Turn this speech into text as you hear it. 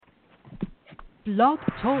Blog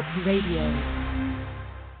Talk Radio.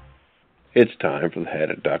 It's time for the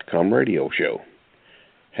Hadit.com radio show.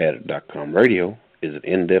 Hadit.com radio is an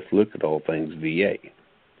in-depth look at all things VA.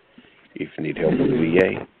 If you need help with the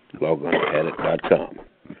VA, log on to Hadit.com.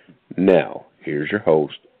 Now, here's your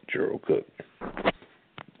host, Gerald Cook.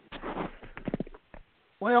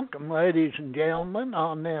 Welcome, ladies and gentlemen,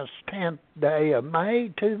 on this 10th day of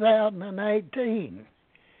May 2018.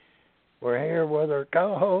 We're here with our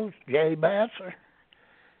co-host, Jay Basser,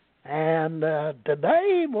 and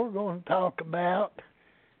today we're going to talk about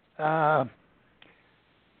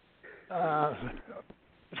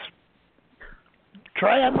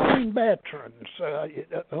traveling veterans.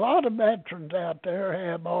 A lot of veterans out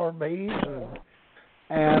there have RVs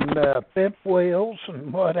and fifth wheels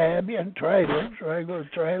and what have you, and trailers, regular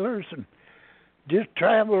trailers, and just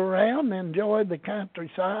travel around and enjoy the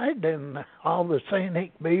countryside and all the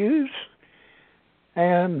scenic views.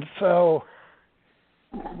 And so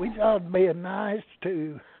we thought it'd be nice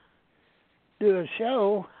to do a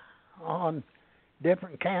show on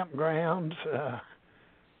different campgrounds,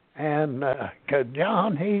 and cause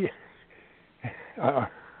John,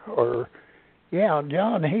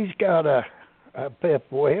 John, he's got a fifth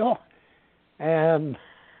wheel, and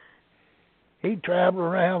he traveled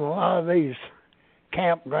around a lot of these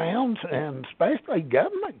campgrounds, and especially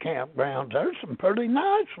government campgrounds. There's some pretty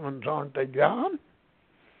nice ones, aren't they, John?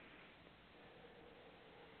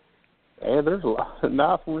 Yeah, there's a lot of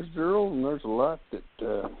nice ones, Gerald, and there's a lot that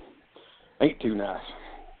ain't too nice.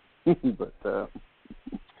 But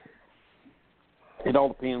it all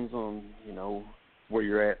depends on, where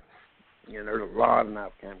you're at. There's a lot of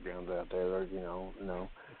nice campgrounds out there.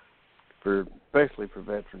 There's, especially for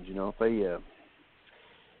veterans, if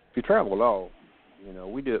you travel at all,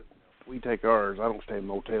 we do it. We take ours. I don't stay in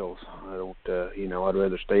motels. I don't, I'd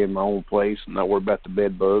rather stay in my own place and not worry about the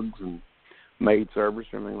bed bugs and maid service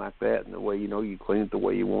or anything like that. And the way, you clean it the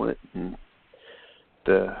way you want it. And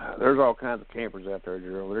there's all kinds of campers out there,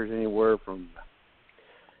 Gerald. There's anywhere from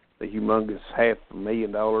the humongous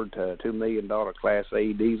 $500,000 to $2 million Class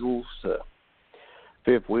A diesels to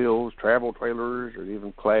fifth wheels, travel trailers, or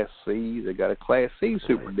even Class C. They got a Class C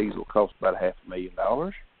super diesel costs about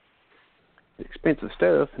 $500,000. Expensive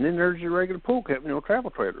stuff. And then there's your regular pool camp,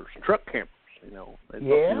 travel trailers, truck campers.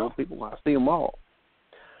 People, I see them all.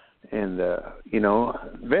 And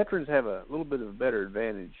veterans have a little bit of a better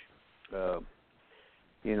advantage. Of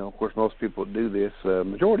course, most people that do this,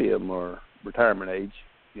 majority of them are retirement age,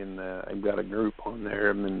 and they've got a group on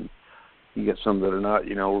there, and then you got some that are not,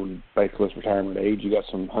 basically retirement age. You got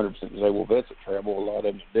some 100% disabled vets that travel. A lot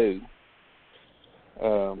of them do.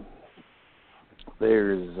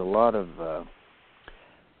 There's a lot of, a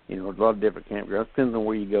lot of different campgrounds. Depends on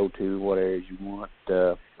where you go to, what areas you want.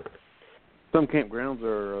 Some campgrounds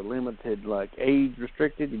are limited, like age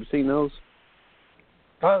restricted. Have you seen those?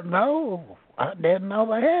 No, I didn't know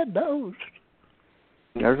they had those.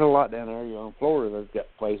 There's a lot down there. In Florida, they've got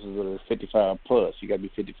places that are 55 plus. You got to be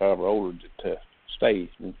 55 or older to stay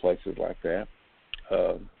in places like that.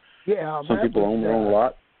 Some people own their own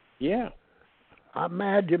lot. Yeah. I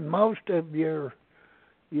imagine most of your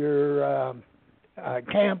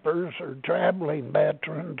campers or traveling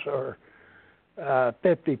veterans are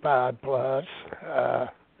 55 plus.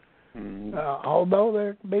 Although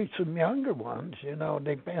there could be some younger ones,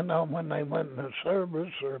 depending on when they went in the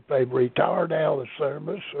service or if they've retired out of the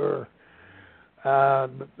service or,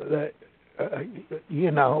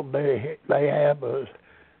 they have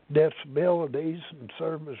disabilities and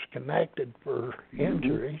service connected for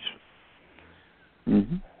injuries.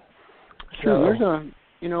 Mm-hmm. Sure, there's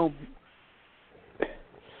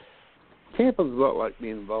camping's a lot like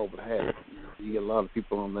being involved with Hadit. You get a lot of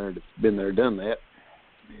people on there that's been there, done that.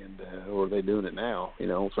 And or are they doing it now?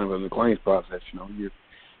 Same with the claims process. You're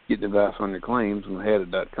getting advice on your claims on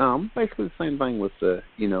Hadit.com. Basically the same thing with the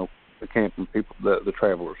camping people, the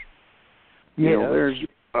travelers. Yeah. There's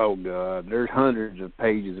hundreds of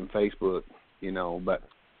pages in Facebook. But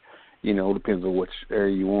depends on which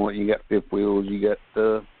area you want. You got fifth wheels. You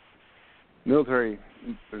got military.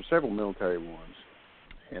 There's several military ones,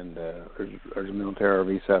 and there's a military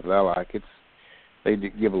RV site that I like. They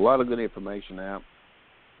give a lot of good information out.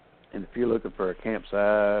 And if you're looking for a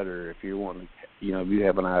campsite, or if you're wanting, if you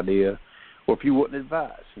have an idea, or if you want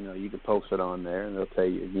advice, you can post it on there, and they'll tell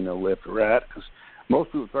you, left or right, because most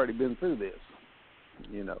people have already been through this.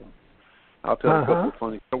 I'll tell a couple of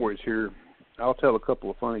funny stories here. During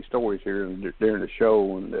the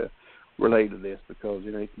show and relate to this, because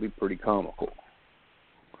it can be pretty comical.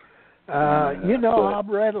 I've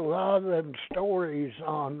read a lot of them stories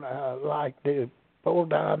on like the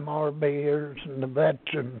full-time RVers and the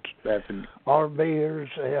veterans RVers,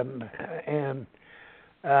 and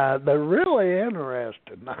they're really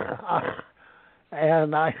interested.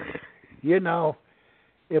 And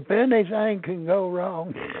if anything can go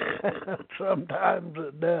wrong, sometimes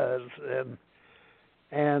it does,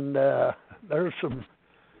 and there's some,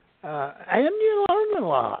 and you learn a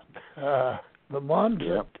lot. The ones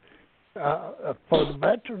that, for the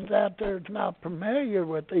veterans out there that's not familiar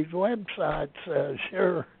with these websites,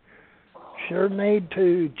 sure need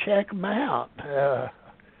to check them out.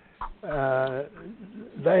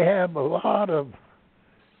 They have a lot of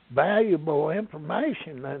valuable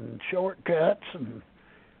information and shortcuts,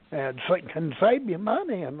 and so it can save you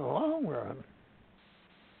money in the long run.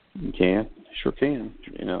 You can, sure can.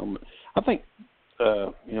 I think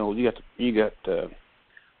you got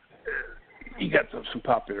some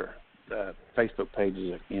popular Facebook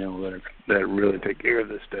pages that really take care of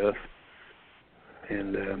this stuff,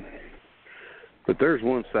 and but there's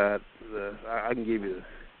one site I can give you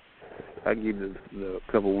the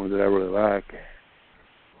couple ones that I really like,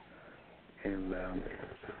 and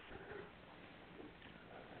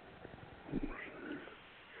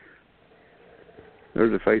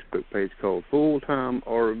there's a Facebook page called Full-Time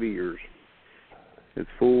RVers. It's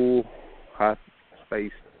full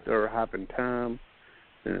space or hyphen time,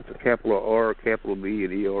 and it's a capital R, capital B,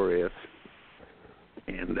 and ERS.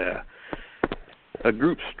 And a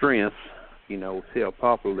group's strength, see how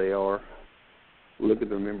popular they are. Look at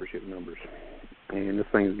their membership numbers, and this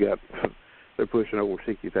thing's they're pushing over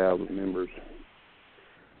 60,000 members.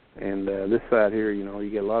 And this side here, you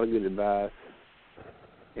get a lot of good advice,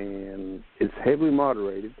 and it's heavily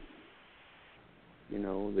moderated.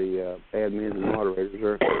 The admins and moderators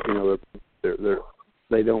are,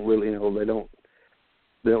 they don't really, they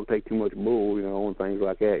don't take too much bull, and things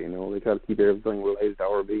like that. They try to keep everything related to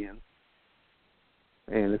RVing,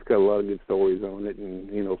 and it's got a lot of good stories on it,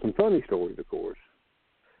 and some funny stories, of course.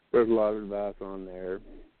 There's a lot of advice on there,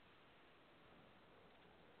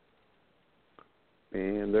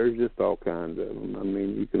 and there's just all kinds of them. I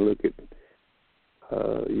mean, you can look at,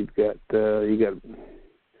 you got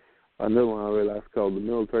another one I really like called the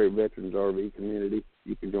Military Veterans RV Community.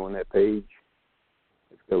 You can join that page.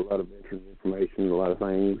 It's got a lot of veteran information, a lot of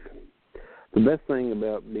things. The best thing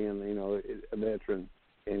about being, a veteran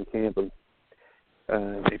and camping,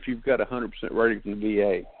 if you've got 100% rating from the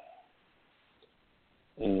VA,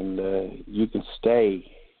 and you can stay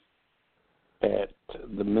at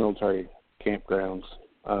the military campgrounds,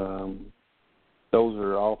 those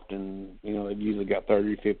are often, they've usually got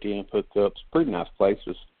 30 to 50 amp hookups, pretty nice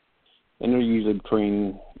places. And they're usually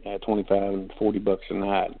between $25 and $40 a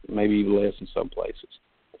night, maybe even less in some places.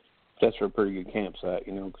 That's for a pretty good campsite,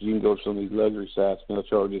 because you can go to some of these luxury sites and they'll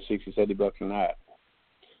charge you $60, $70 a night.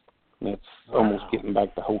 And that's almost getting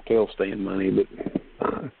back to hotel staying money, but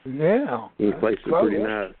yeah, these places are pretty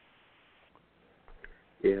nice.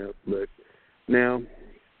 Yeah, but now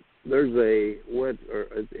there's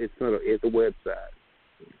it's a website.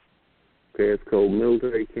 Okay, it's called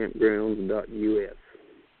militarycampgrounds.us.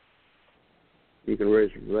 You can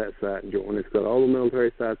register for that site and join. It's got all the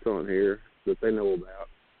military sites on here that they know about.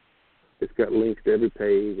 It's got links to every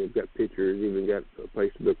page. It's got pictures. Even got a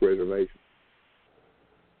place to book reservations.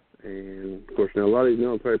 And, of course, now a lot of these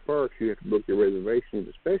military parks, you have to book your reservations,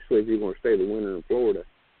 especially if you want to stay the winter in Florida.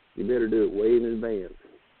 You better do it way in advance,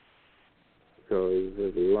 because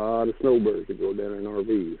there's a lot of snowbirds that go down in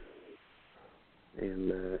RVs.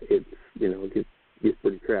 And it gets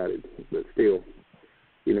pretty crowded, but still,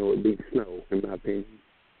 it beats snow, in my opinion.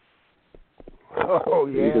 Oh,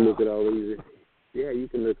 yeah. You can look at all these. Yeah, you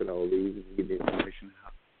can look at all these and get the information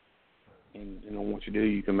out. And, once you do,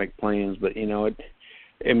 you can make plans. But,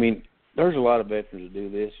 there's a lot of veterans that do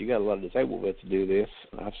this. You got a lot of disabled vets that do this.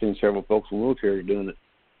 I've seen several folks in wheelchairs doing it.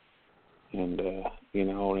 And,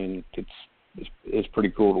 and it's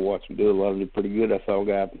pretty cool to watch them do it. A lot of them do pretty good. I saw a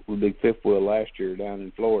guy with a big fifth wheel last year down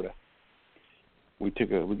in Florida. We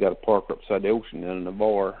got a park upside the ocean down in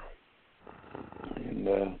Navarre,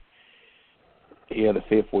 and he had a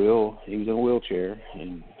fifth wheel. He was in a wheelchair,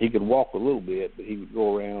 and he could walk a little bit, but he would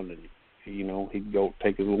go around and he'd go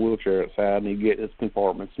take his little wheelchair outside, and he'd get his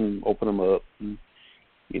compartments and open them up. And,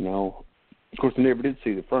 of course, I never did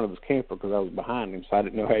see the front of his camper because I was behind him, so I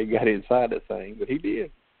didn't know how he got inside that thing, but he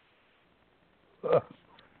did.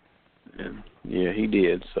 And, yeah, he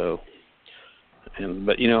did. So,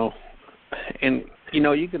 but you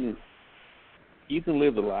can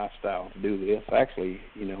live the lifestyle to do this. Actually,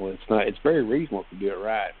 it's very reasonable to do it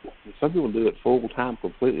right. Some people do it full time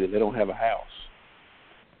completely. They don't have a house,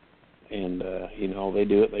 and they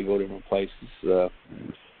do it. They go to different places.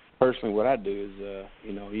 personally, what I do is,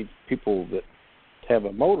 people that have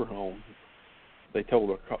a motorhome, they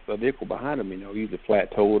tow the vehicle behind them, use a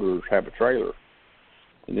flat tow it or have a trailer.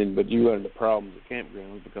 And then, but you run into problems at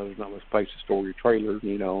campgrounds because there's not much place to store your trailers,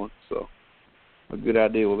 So a good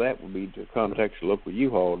idea with that would be to contact your local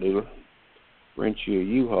U-Haul dealer, rent you a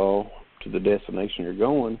U-Haul to the destination you're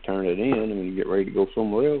going, turn it in, and when you get ready to go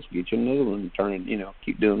somewhere else, get you another one and turn it,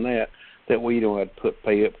 keep doing that. That way you don't have to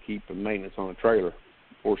pay upkeep and maintenance on a trailer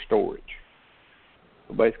or storage.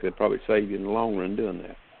 So basically, it'd probably save you in the long run doing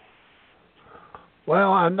that.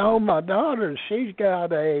 Well, I know my daughter, she's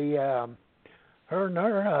got her and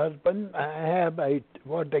her husband have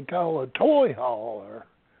what they call a toy hauler.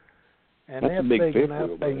 And that's they're a big big enough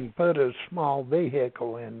wheel, they can put a small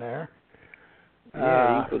vehicle in there.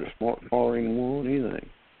 Yeah, you can put a small ring on anything.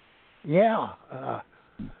 Yeah,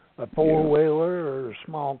 a four-wheeler or a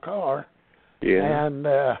small car. Yeah, and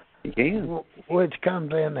you can. Which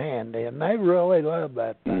comes in handy, and they really love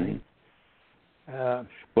that thing.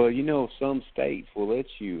 Well, some states will let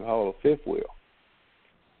you haul a fifth wheel,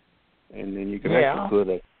 and then you can actually put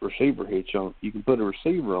a receiver hitch on. You can put a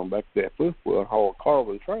receiver on back to that fifth wheel and haul a car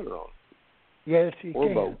with a trailer on it. Yes, you or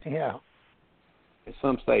can. Boat. Yeah. In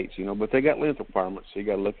some states, but they got length requirements, so you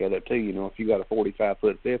got to look at it too. If you got a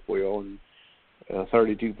 45-foot fifth wheel and a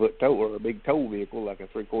 32-foot tow or a big tow vehicle like a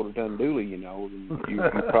 3/4 ton dually,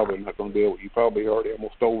 you're probably not going to be able. You probably already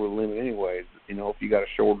almost over the limit anyways. If you got a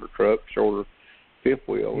shorter truck, shorter fifth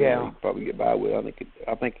wheel, you can probably get by with.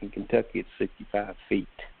 I think in Kentucky it's 65 feet.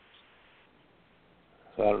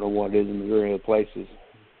 So I don't know what it is in the majority of places,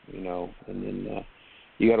 and then.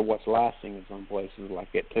 You got to watch licensing in some places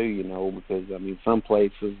like that too, because some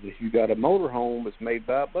places if you got a motorhome that's made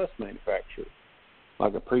by a bus manufacturer,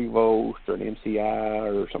 like a Prevost or an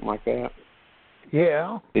MCI or something like that.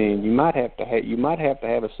 Yeah. Then you might have to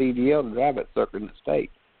have a CDL to drive that sucker in the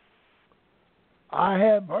state. I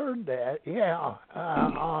have heard that. Yeah.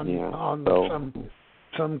 On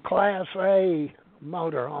some Class A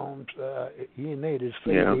motorhomes, you need a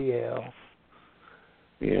CDL.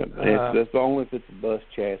 Yeah, that's only if it's a bus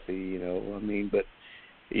chassis, but,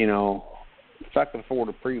 if I could afford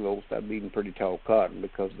a Prevost, I'd be in pretty tall cotton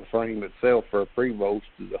because the frame itself for a Prevost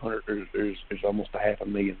is almost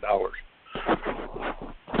 $500,000.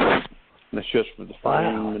 And that's just for the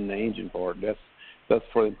frame and the engine part. That's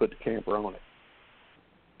before they put the camper on it.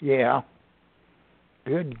 Yeah.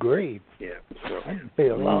 Good grief. Yeah. So. That'd be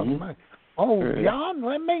a lot of money. Oh, John,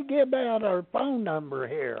 let me give out our phone number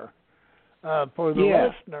here. For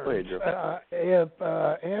the listeners, if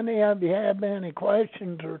any of you have any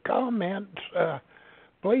questions or comments,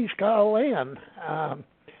 please call in.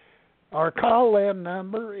 Our call-in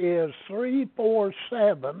number is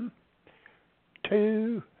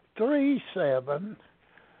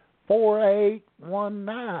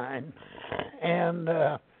 347-237-4819. And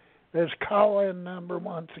this call-in number,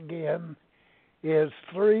 once again, is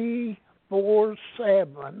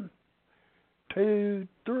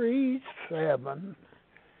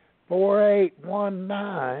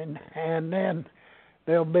 347-237-4819, and then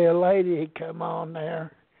there'll be a lady come on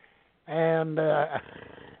there, and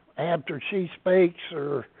after she speaks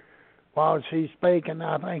or while she's speaking,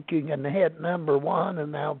 I think you can hit number 1,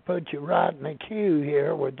 and they'll put you right in the queue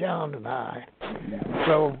here with John and I.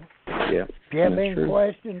 So if you have any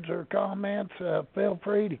questions or comments, feel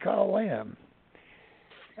free to call in.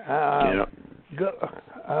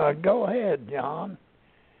 Go ahead, John.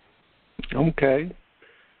 Okay.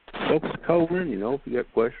 Folks calling, if you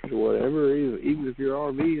got questions or whatever, even if you're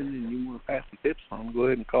RVing and you want to pass some tips on them, go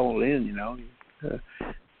ahead and call it in,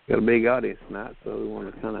 got a big audience tonight, so we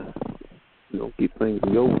want to kind of, keep things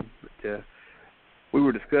going. But we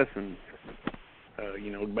were discussing,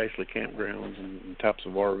 basically campgrounds and types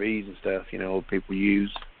of RVs and stuff, people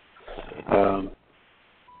use.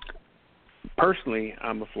 Personally,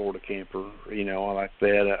 I'm a Florida camper. Like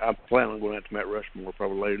that. I plan on going out to Mount Rushmore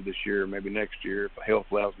probably later this year, maybe next year, if my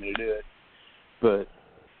health allows me to do it. But,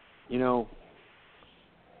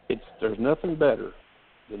 there's nothing better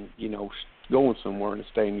than, going somewhere and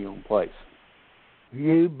staying in your own place.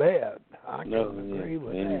 You bet. I can agree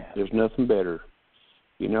with that. There's nothing better.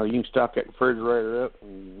 You can stock that refrigerator up,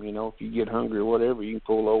 and, if you get hungry or whatever, you can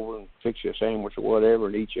pull over and fix you a sandwich or whatever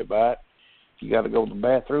and eat you a bite. You got to go to the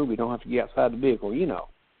bathroom, you don't have to get outside the vehicle, Yeah.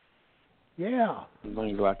 And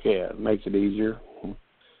things like that. It makes it easier.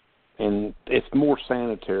 And it's more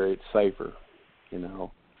sanitary. It's safer, And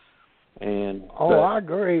I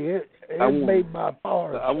agree. It'd be by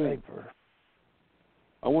far safer.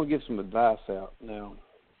 I want to give some advice out now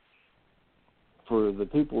for the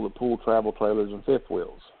people that pull travel trailers and fifth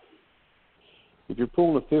wheels. If you're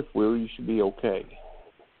pulling a fifth wheel, you should be okay.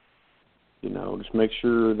 just make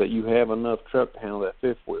sure that you have enough truck to handle that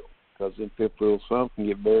fifth wheel, because them fifth wheels, some can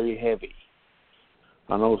get very heavy.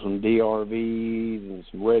 I know some DRVs and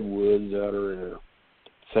some redwoods that are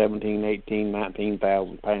 17, 18,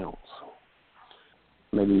 19,000 pounds,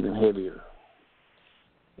 maybe even heavier.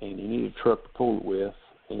 And you need a truck to pull it with,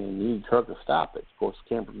 and you need a truck to stop it. Of course, the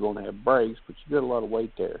camper's going to have brakes, but you got a lot of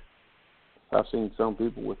weight there. I've seen some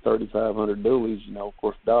people with 3,500 dualies. Of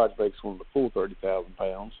course, Dodge makes one of the full 30,000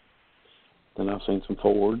 pounds. Then I've seen some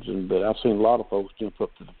Fords, but I've seen a lot of folks jump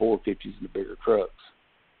up to the 450s and the bigger trucks.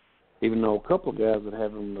 Even though a couple of guys that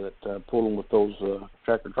have them that pull them with those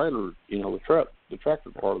tractor trailer, the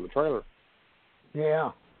tractor part of the trailer.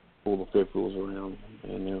 Yeah. Pull the fifth wheels around,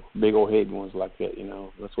 and big old heavy ones like that.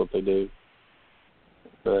 That's what they do.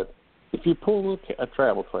 But if you pull a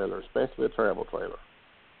travel trailer, especially a travel trailer,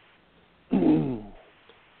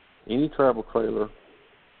 any travel trailer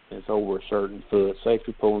that's over a certain foot, say if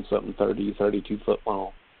you're pulling something 30, 32 foot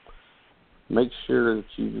long, make sure that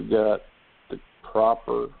you've got the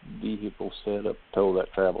proper vehicle set up to tow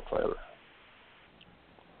that travel trailer.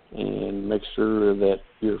 And make sure that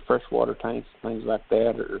your freshwater tanks, things like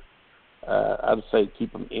that, I'd say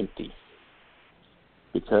keep them empty.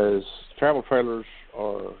 Because travel trailers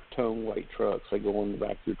are ton weight trucks. They go in the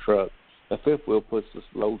back of your truck. The fifth wheel puts this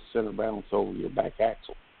low center balance over your back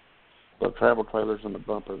axle. But travel trailers in the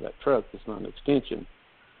bumper of that truck, it's not an extension.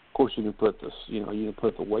 Of course, you can put this, you can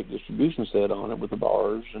put the weight distribution set on it with the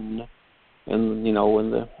bars and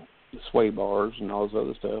the sway bars and all this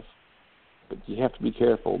other stuff. But you have to be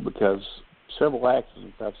careful, because several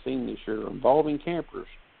accidents I've seen this year involving campers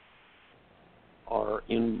are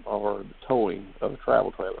the towing of a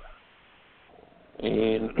travel trailer.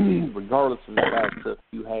 And regardless of the size truck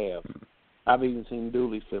you have, I've even seen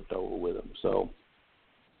dualies flipped over with them. So,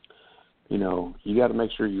 you got to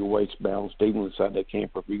make sure your weight's balanced even inside that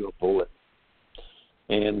camper if you're going to pull it.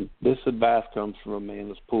 And this advice comes from a man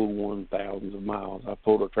that's pulled one thousands of miles. I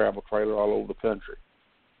pulled a travel trailer all over the country,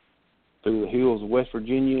 through the hills of West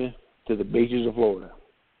Virginia to the beaches of Florida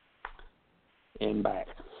and back.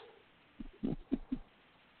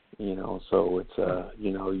 So it's,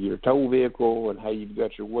 your tow vehicle and how you've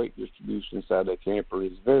got your weight distribution inside that camper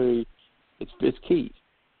is it's key.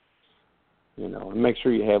 And make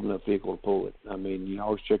sure you have enough vehicle to pull it. I mean, you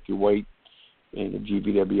always check your weight and your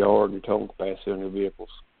GVWR and your towing capacity on your vehicles.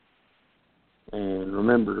 And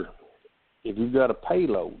remember, if you've got a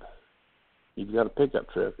payload, you've got a pickup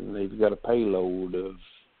truck and you've got a payload of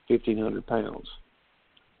 1,500 pounds,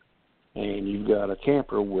 and you've got a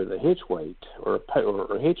camper with a hitch weight or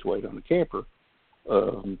a hitch weight on the camper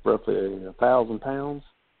of roughly 1,000 pounds,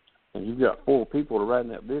 and you've got 4 people to ride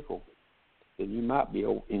in that vehicle, then you might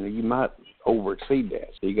over exceed that.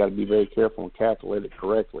 So you got to be very careful and calculate it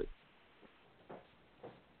correctly.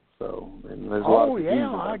 So, and there's a lot of confusion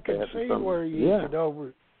I about can that. see where you could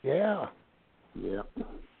over. Yeah. Yeah.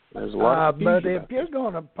 There's a lot of but confusion. if you're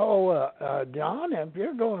going to pull John, if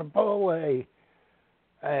you're going to pull a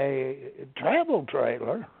travel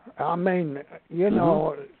trailer, I mean,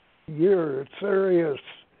 you're a serious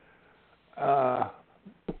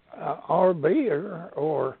RVer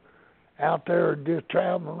or out there just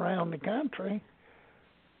traveling around the country,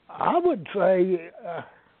 I would say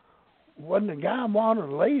wouldn't the guy want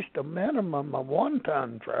at least a minimum of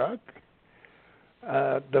 1-ton truck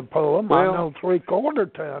to pull them? I know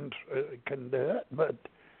 3/4 tons can do it, but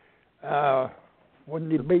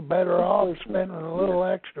wouldn't you be better off spending a little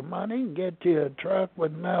extra money and get you a truck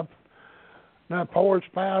with enough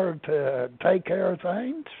horsepower to take care of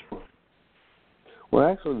things? Well,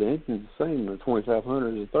 actually, the engine's the same, the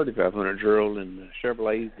 2500 and the 3500, Gerald, and the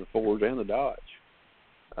Chevrolets, the Fords, and the Dodge.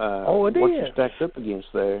 It what is. you're stacked up against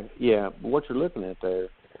there, what you're looking at there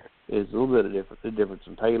is a little bit of the difference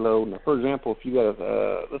in payload. Now, for example, if you got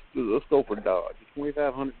let's go for Dodge, a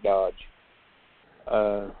 2500 Dodge,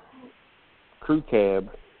 crew cab,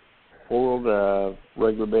 4-wheel drive,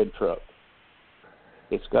 regular bed truck.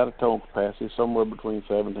 It's got a towing capacity somewhere between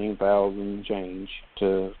 17,000 change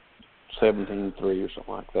to 17.3 or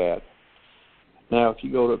something like that. Now, if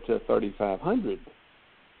you go up to 3,500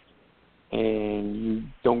 and you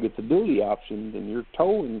don't get the dually option, then your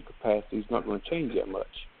towing capacity is not going to change that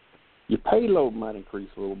much. Your payload might increase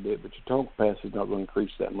a little bit, but your towing capacity is not going to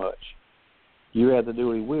increase that much. You add the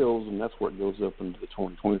dually wheels, and that's where it goes up into the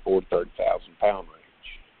 24 to 30,000 pound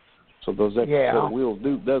range. So those extra set of wheels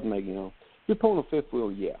does make, if you're pulling a fifth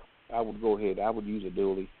wheel, I would go ahead. I would use a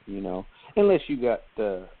dually, unless you got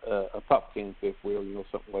a pop can fifth wheel,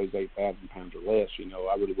 something weighs 8,000 pounds or less,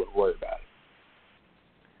 I really wouldn't worry about it.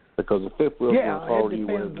 Because the fifth wheel will follow you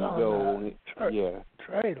wherever you go.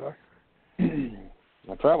 Trailer.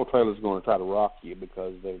 A travel trailer is going to try to rock you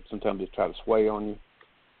because they sometimes just try to sway on you,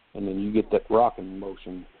 and then you get that rocking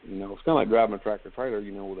motion. You know, it's kind of like driving a tractor trailer.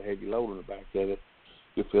 You know, with a heavy load on the back of it,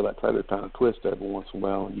 you feel that trailer trying to twist every once in a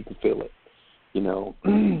while, and you can feel it. You know,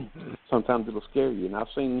 sometimes it'll scare you, and I've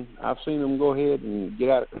seen them go ahead and get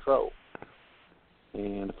out of control.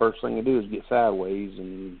 And the first thing they do is get sideways,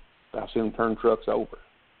 and I've seen them turn trucks over.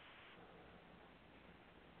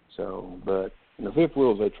 So, but the fifth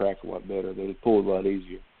wheels, they track a lot better. They pull a lot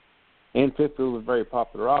easier. And fifth wheel is a very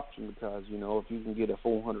popular option because, you know, if you can get a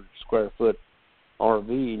 400 square foot RV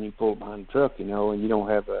and you pull it behind the truck, you know, and you don't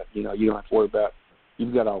have you don't have to worry about,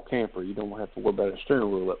 you've got all camper. You don't have to worry about a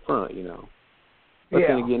steering wheel up front, you know. But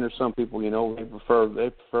then again, there's some people, you know, they prefer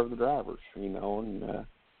the drivers, you know, and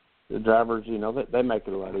the drivers, you know, they make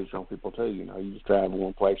it a lot easier on people too. You know, you just drive from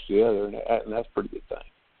one place to the other, and that's a pretty good thing.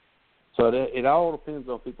 So it all depends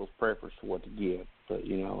on people's preference for what to get. But,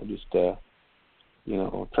 you know, just, you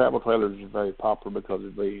know, travel trailers are very popular because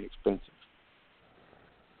they're very expensive.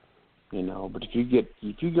 You know, but if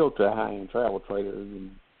you go to a high-end travel trailer,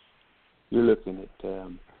 then you're looking at,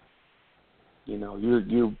 you know,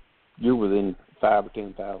 you're within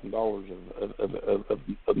 $5,000 or $10,000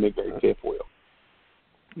 of mid-grade fifth wheel.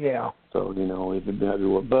 Yeah. So, you know, if it,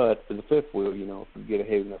 but for the fifth wheel, you know, if you get a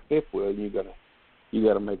heavy enough fifth wheel, you got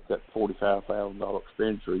to make that $45,000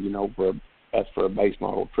 expenditure. You know, that's for a base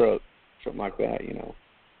model truck, something like that. You know,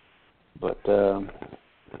 but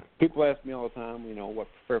people ask me all the time, you know, what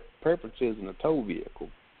preference is in a tow vehicle,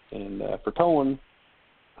 and for towing,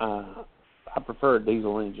 I prefer a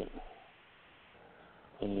diesel engine,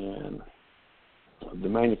 and the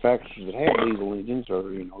manufacturers that have diesel engines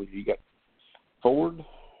are, you know, you got Ford,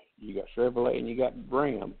 you got Chevrolet, and you got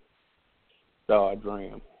Dodge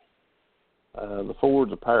Ram. The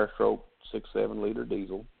Ford's a Power Stroke 6-7 liter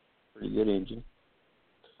diesel, pretty good engine.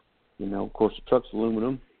 You know, of course, the truck's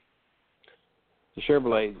aluminum. The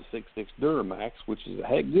Chevrolet is a 6.6 Duramax, which is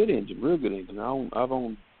a good engine, real good engine. I've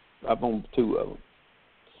owned two of them,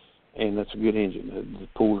 and that's a good engine.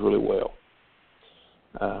 It pulls really well.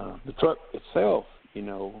 The truck itself, you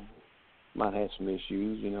know, might have some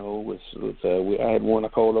issues, you know. I had one I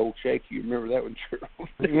called Old Shaky. You remember that one, Gerald?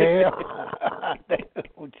 Yeah,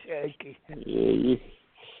 Old Shaky. Yeah.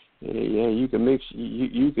 You can mix.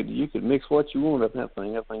 You could mix what you want up that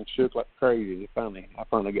thing. That thing shook like crazy. I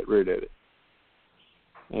finally got rid of it.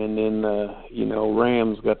 And then you know,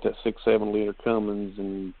 Ram's got that 6-7 liter Cummins,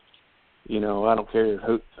 and you know, I don't care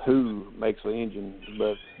who makes the engine,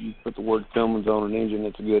 but you put the word Cummins on an engine,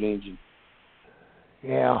 it's a good engine.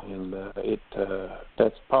 Yeah. And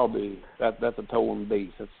that's probably that's a towing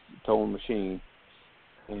beast. That's a towing machine.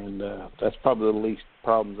 And that's probably the least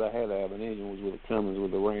problems I had to have an engine was with the Cummins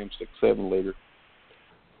with the Ram 6-7 liter.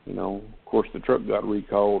 You know, of course the truck got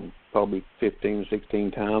recalled probably 15 or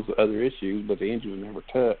 16 times with other issues, but the engine was never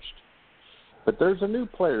touched. But there's a new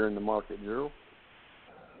player in the market, Gerald.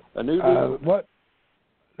 A new what?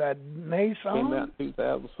 That Nissan? Came out in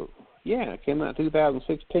 2000. Yeah, it came out in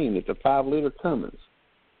 2016. It's a 5-liter Cummins.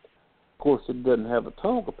 Of course, it doesn't have a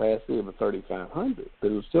towing capacity of a 3,500, but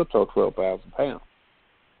it'll still tow 12,000 pounds.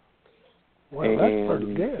 Well, that's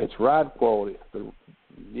pretty good. It's ride quality. The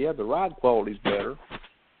ride quality's better.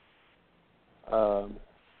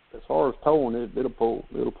 As far as towing, it'll pull.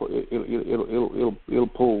 It'll pull.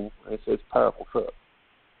 It's a powerful truck.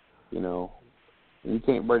 You know, and you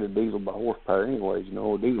can't rate a diesel by horsepower, anyways. You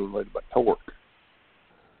know, a diesel is rated by torque.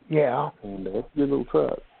 Yeah. And it's a good little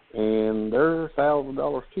truck. And they're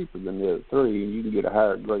 $1,000 cheaper than the other three, and you can get a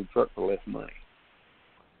higher grade truck for less money.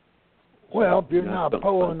 Well, if you're not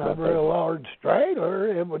pulling a real large trailer,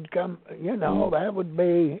 it would come, you know, that would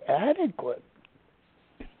be adequate.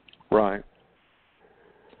 Right.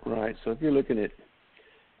 So if you're looking at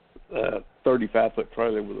a 35-foot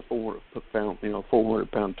trailer with a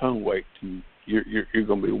 400-pound tongue weight, you're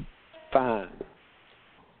going to be fine.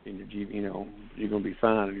 In your, you know, you're going to be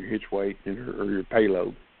fine in your hitch weight or your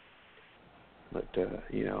payload. But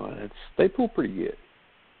you know, they pull pretty good.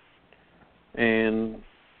 And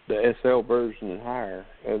the SL version and higher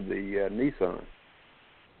of the Nissan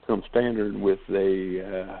comes standard with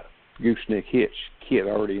a gooseneck hitch kit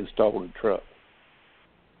already installed in the truck.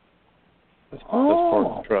 That's part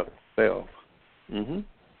of the truck itself.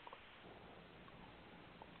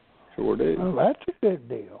 Sure do. Well, that's a good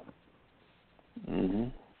deal.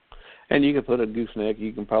 And you can put a gooseneck.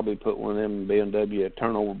 You can probably put one of them BMW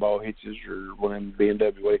turnover ball hitches, or one of them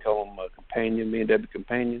BMW, what do you call them, a companion, BMW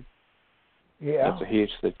companion. Yeah. That's a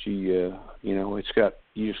hitch that you know, it's got,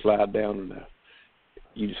 you just slide down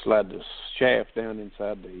you just slide the shaft down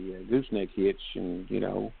inside the gooseneck hitch, and you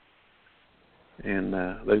know, And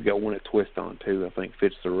they've got one at Twist On, too, I think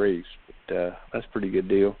fits the race. But that's a pretty good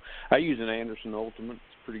deal. I use an Anderson Ultimate.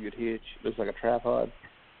 It's a pretty good hitch. Looks like a tripod.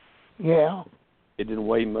 Yeah. It didn't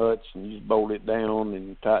weigh much, and you just bolt it down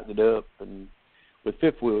and tighten it up. And with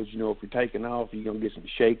fifth wheels, you know, if you're taking off, you're going to get some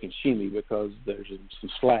shake and shimmy because there's some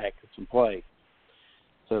slack and some play.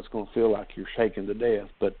 So it's going to feel like you're shaking to death.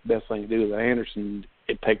 But the best thing to do with the Anderson,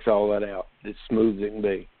 it takes all that out. It's smooth as it can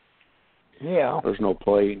be. Yeah. There's no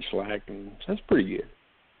play and slack, and that's pretty good.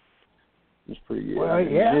 It's pretty good. Well,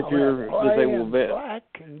 yeah, if you're disabled vet, slack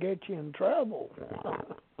can get you in trouble.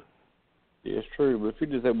 Yeah, it's true. But if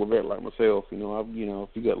you're disabled vet like myself, you know,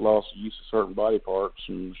 if you got loss of use of certain body parts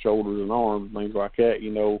and shoulders and arms, things like that, you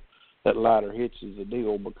know, that lighter hitch is the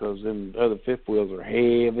deal because them other fifth wheels are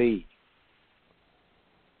heavy.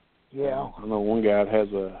 Yeah. I know one guy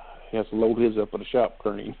he has to load his up with a shop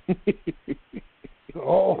crane.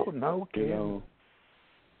 Oh, no kidding. You know,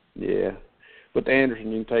 yeah. But the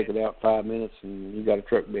Anderson, you can take it out 5 minutes, and you got a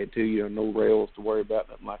truck bed too. You know, no rails to worry about,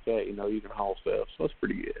 nothing like that. You know, you can haul stuff, so that's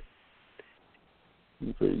pretty good.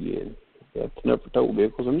 It's pretty good. That's enough for tow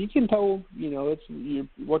vehicles. I mean, you can tow. You know, it's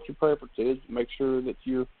what your preference is. Make sure that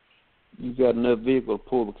you've got enough vehicle to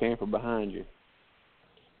pull the camper behind you,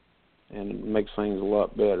 and it makes things a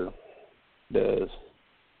lot better. It does.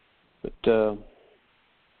 But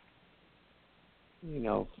you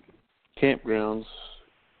know, campgrounds.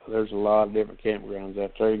 There's a lot of different campgrounds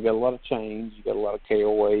out there. You got a lot of chains. You got a lot of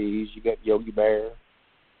KOAs. You got Yogi Bear.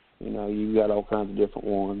 You know, you got all kinds of different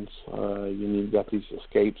ones. You've got these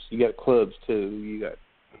escapes. You got clubs too. You got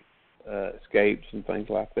escapes and things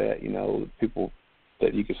like that. You know, people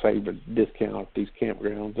that you can save a discount at these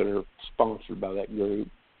campgrounds that are sponsored by that group.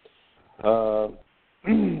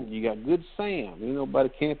 You got Good Sam. You know about the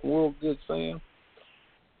Camping World Good Sam?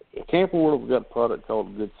 Camping World's got a product called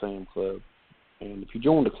the Good Sam Club. And if you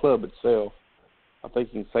join the club itself, I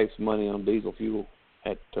think you can save some money on diesel fuel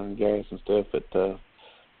at gas and stuff. I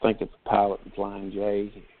think it's Pilot and Flying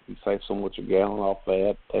J. You save so much a gallon off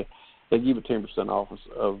that. They give you 10% off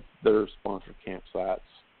of their sponsored campsites.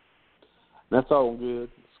 And that's all good.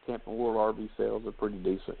 Camping World RV sales are pretty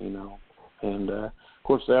decent, you know. And, of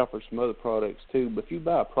course, they offer some other products, too. But if you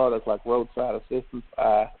buy a product like roadside assistance,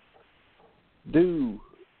 I do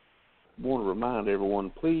want to remind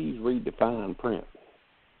everyone, please read the fine print.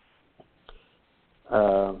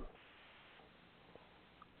 Got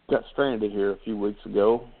stranded here a few weeks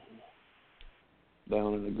ago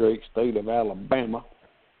down in the great state of Alabama.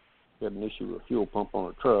 Had an issue with a fuel pump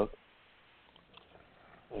on a truck,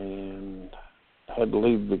 and had to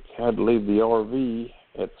leave the RV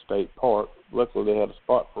at the state park. Luckily, they had a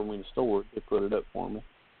spot for me to store it. They put it up for me.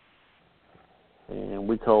 And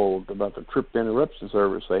we called about the trip interruption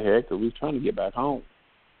service they had because we were trying to get back home.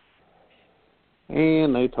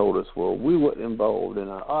 And they told us, well, we weren't involved in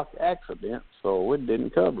an accident, so it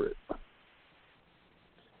didn't cover it.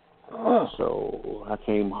 Oh. So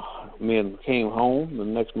came home the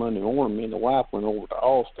next Monday morning. Me and the wife went over to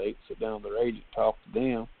Allstate, sit down with their agent, talked to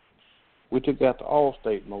them. We took out the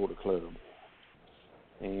Allstate Motor Club.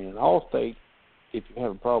 And Allstate, if you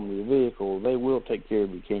have a problem with your vehicle, they will take care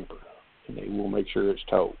of your camper. And they will make sure it's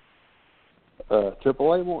towed.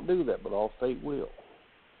 AAA won't do that, but Allstate will.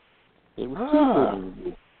 It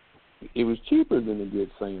was cheaper than the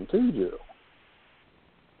Good Sam too, Joe.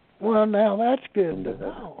 Well, now that's good to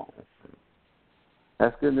know.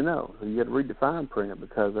 That's good to know. So you got to read the fine print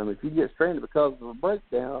because if you get stranded because of a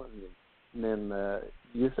breakdown, and then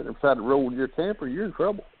you're sitting beside the road with your camper, you're in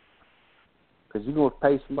trouble. Because you're going to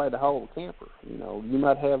pay somebody to haul the camper. You know, you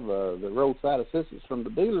might have the roadside assistance from the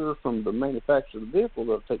dealer, from the manufacturer of the vehicle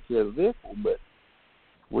that'll take care of the vehicle, but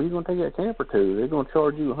where are you going to take that camper to? They're going to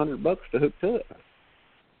charge you $100 to hook to it.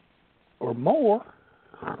 Or more.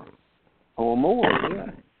 Or more,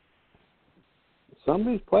 yeah. Some of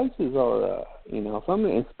these places are,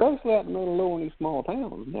 especially out in the middle of these small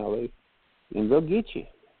towns now, they'll get you.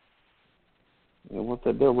 And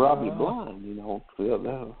they'll rob you blind, you know. They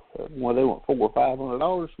want $400 or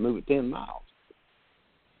 $500 to move it 10 miles.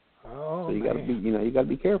 Oh, so you got to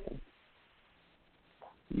be careful.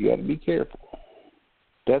 You got to be careful.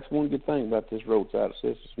 That's one good thing about this roadside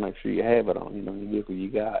assistance. Make sure you have it on, the vehicle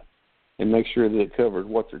you got, and make sure that it covers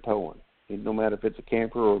what you're towing. And no matter if it's a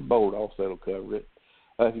camper or a boat, also it'll cover it.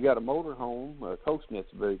 If you got a motor home, Coach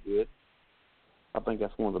Net's very good. I think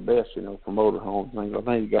that's one of the best, for motorhomes. I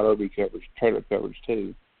think you got RV coverage, trailer coverage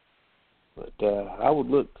too. But I would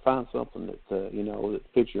look to find something that that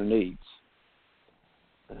fits your needs.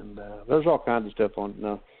 And there's all kinds of stuff on it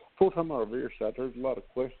now. Full-time RV site. There's a lot of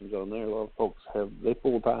questions on there. A lot of folks they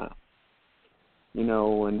full time. You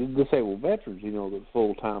know, and disabled veterans, you know, that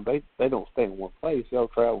full time, they don't stay in one place. They'll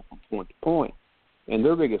travel from point to point. And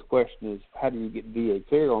their biggest question is, how do you get VA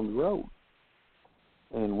care on the road?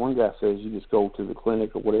 And one guy says you just go to the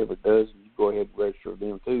clinic or whatever it does, and you go ahead and register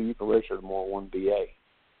them too. You can register them all one VA.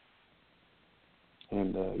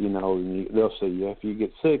 And, you know, they'll see you. If you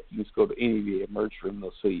get sick, you just go to any VA emergency room,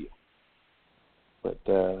 they'll see you. But,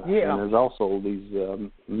 and there's also these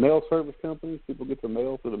mail service companies. People get their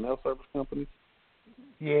mail through the mail service companies.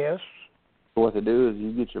 Yes. So what they do is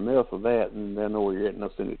you get your mail for that, and they know where you're at, and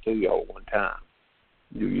they'll send it to you all at one time.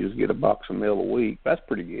 You just get a box of mail a week. That's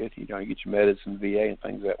pretty good. You know, you get your medicine, VA, and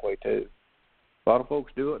things that way too. A lot of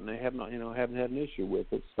folks do it, and they haven't had an issue with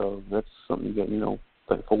it. So that's something that, you know,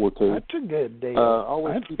 think forward to. That's a good deal.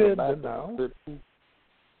 Always that's good to know.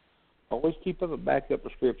 Always keep up a backup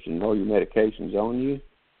prescription. Know your medications on you,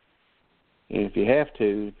 and if you have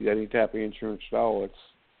to, if you got any type of insurance at all,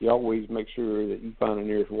 you always make sure that you find the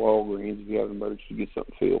nearest Walgreens if you have an emergency to get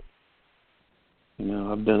something filled. You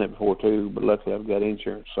know, I've done that before too, but luckily I've got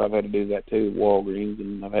insurance, so I've had to do that too at Walgreens,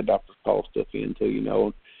 and I've had doctors call stuff in too. You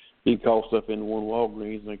know, you call stuff into one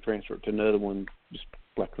Walgreens and they transfer it to another one just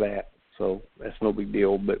like that. So that's no big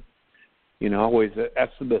deal, but you know, always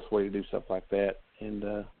that's the best way to do stuff like that.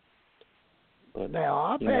 And but now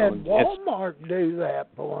I've had Walmart do that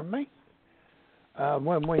for me.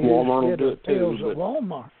 When we Walmart used to get the pills too, at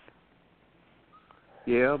Walmart.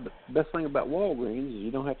 Yeah, but the best thing about Walgreens is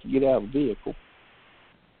you don't have to get out of the vehicle.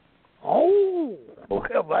 Oh, well,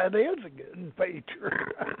 that is a good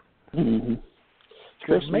feature. Mm-hmm.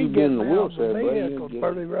 Because me getting in the wheelchair, vehicle is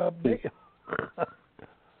pretty rough deal.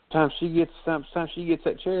 Time she gets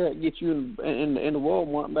that chair out, gets you in the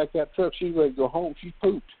Walmart and back out the truck, she's ready to go home. She's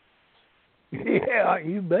pooped. Yeah,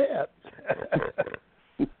 you bet.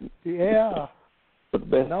 Yeah. But the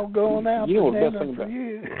best, no going out you know to the best dinner thing for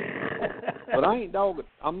about, you.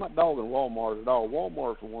 But I'm not dogging Walmart at all.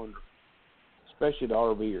 Walmart's a wonder, especially the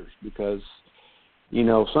RVers, because, you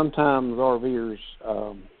know, sometimes RVers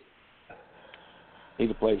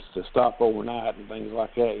need a place to stop overnight and things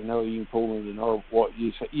like that. You know, you can pull in and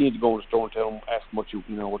you need to go in the store and tell them, ask them what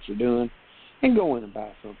you're doing, and go in and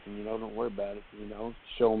buy something. You know, don't worry about it. You know,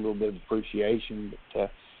 show them a little bit of appreciation.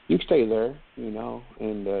 But you can stay there, you know,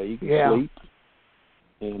 and you can sleep.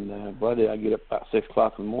 And buddy, I get up about 6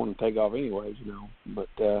 o'clock in the morning and take off anyways, you know. But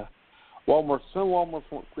some Walmarts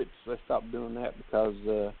won't quit. So they stopped doing that because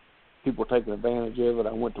people were taking advantage of it.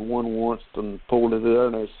 I went to one once and pulled it there,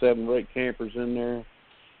 and there was 7 or 8 campers in there.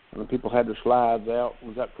 And the people had their slides out,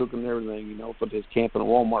 was out cooking and everything, you know, but they was camping in a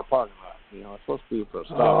Walmart parking lot. You know, it's supposed to be for a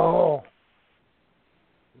stop. Oh.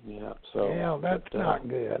 Yeah, so. Yeah, that's not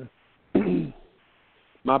good.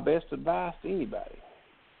 My best advice to anybody,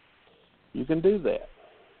 you can do that.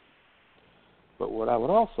 But what I would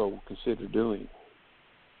also consider doing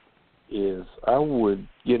is I would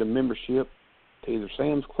get a membership to either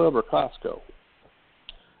Sam's Club or Costco,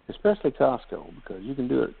 especially Costco, because you can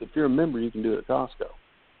do it. If you're a member, you can do it at Costco.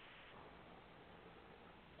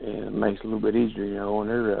 And it makes it a little bit easier, you know, and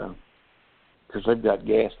they're, because they've got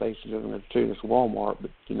gas stations in there too. It's Walmart, but,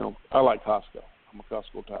 you know, I like Costco. I'm a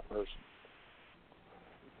Costco type person.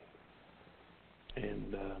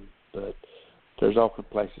 And, but there's all kinds of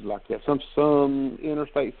places like that. Some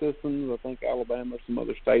interstate systems, I think Alabama, some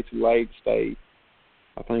other states, Lake State,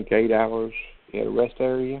 I think 8 hours at a rest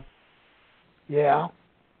area. Yeah.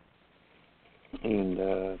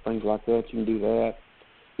 And things like that, you can do that.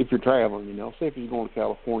 If you're traveling, you know, say if you're going to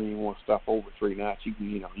California and you want to stop over 3 nights, you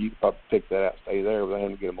can probably pick that out, stay there without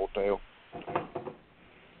having to get a motel.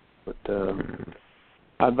 But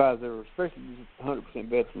I advise everyone, especially 100%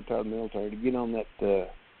 vets retired military, to get on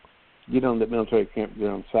that military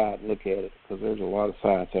campground site and look at it, because there's a lot of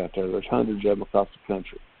sites out there. There's hundreds of them across the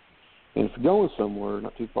country. And if you're going somewhere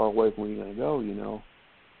not too far away from where you're going to go, you know,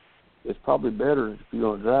 it's probably better if you're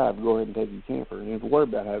going to drive, go ahead and take your camper and don't worry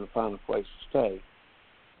about having to find a place to stay.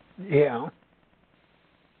 Yeah.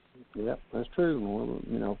 Yep, that's true. Well,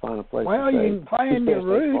 you know, find a place to stay. Well, you can plan your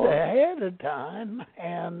route ahead of time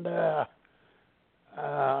and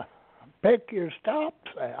pick your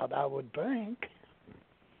stops out, I would think.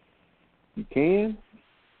 You can,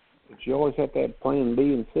 but you always have to have plan B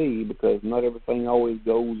and C, because not everything always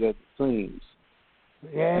goes as it seems.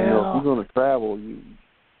 Yeah. You know, if you're going to travel, you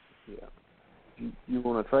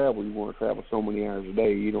want to travel so many hours a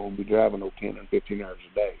day. You don't want to be driving no 10 or 15 hours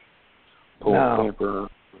a day. Pull a camper or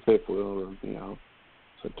fifth wheel, or, you know.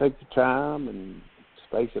 So take your time and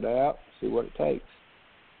space it out, see what it takes.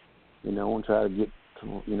 You know, and try to get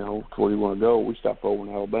to, you know, to where you want to go. We stopped over in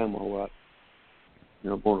Alabama a lot. You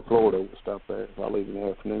know, going to Florida, we'll stop there. If I leave in the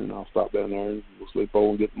afternoon, I'll stop down there and we'll sleep over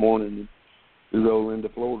and get the morning. And we roll into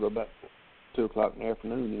Florida about 2 o'clock in the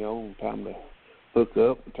afternoon, you know, time to hook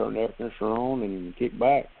up and turn the air conditioner on and kick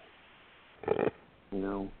back. You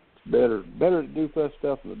know, it's better to do that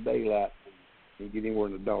stuff in the daylight than get anywhere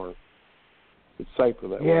in the dark. It's safer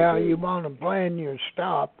that way. Yeah, you want to plan your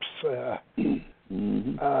stops with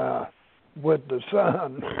the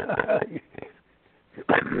sun.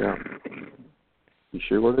 Yeah, you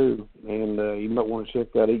sure do. And you might want to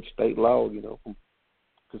check out each state law, you know,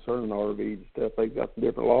 concerning RVs and stuff. They've got some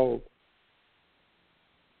different laws.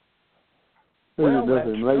 Well, There's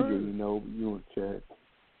nothing major, true. you know, but you want to check.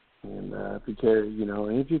 And if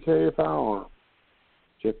you carry a firearm,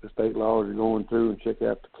 check the state laws you're going through and check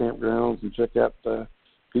out the campgrounds and check out if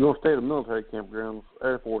you're going to stay at a military campgrounds,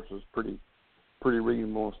 Air Force is pretty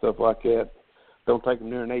reasonable and stuff like that. Don't take them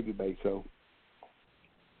near a Navy base, so.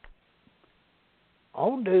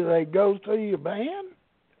 Oh, do they go through your van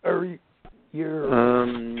or your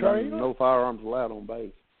trailer? No firearms allowed on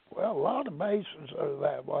base. Well, a lot of bases are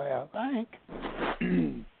that way, I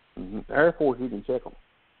think. Air Force, you can check them.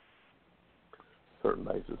 Certain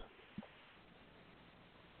bases.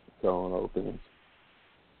 So on other things.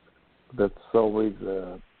 That's always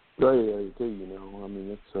a gray area too, you know. I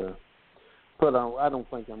mean, it's but I don't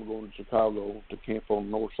think I'm going to Chicago to camp on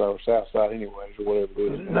the north side or south side anyways, or whatever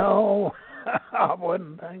it is. No, I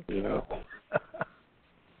wouldn't think so. Yeah.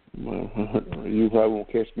 Well, you probably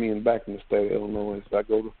won't catch me back in the state of Illinois.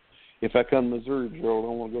 If I come to Missouri, Gerald, I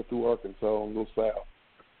don't want to go through Arkansas and go south.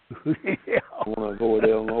 Yeah. I want to avoid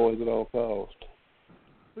Illinois at all costs.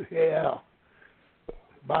 Yeah.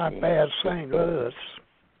 Bypass St. Louis.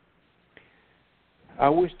 I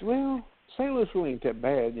wish, well, St. Louis really ain't that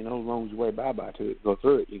bad, you know, as long as you weigh bye-bye to it, go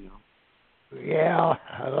through it, you know. Yeah,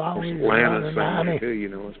 as long as you're Atlanta's under 90. too, you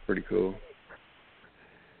know, it's pretty cool.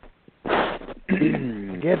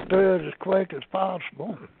 Get through it as quick as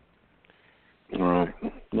possible. All right.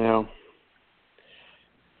 Now,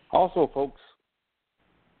 also, folks,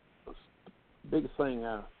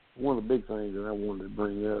 one of the big things that I wanted to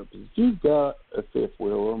bring up is you've got a fifth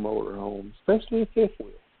wheel or a motorhome, especially a fifth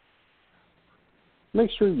wheel. Make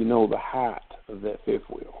sure you know the height of that fifth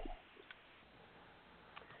wheel,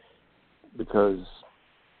 because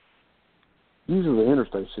usually the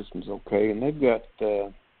interstate system's okay, and they've got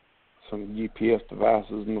some GPS devices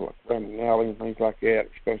and like random alley and things like that,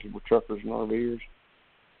 especially with truckers and RVers,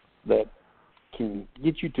 that can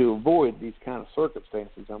get you to avoid these kind of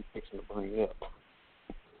circumstances I'm fixing to bring up.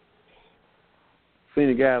 Seen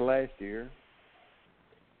a guy last year,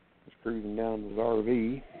 was cruising down his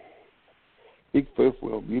RV, big fifth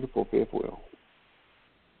wheel, beautiful fifth wheel,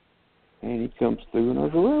 and he comes through and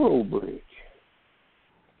there's a railroad bridge.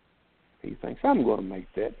 He thinks, I'm going to make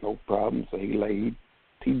that, no problem, so he laid.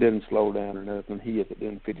 He didn't slow down or nothing. He hit it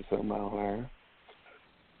in 50-some mile an hour.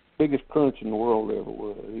 Biggest crunch in the world ever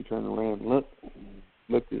was. He turned around and looked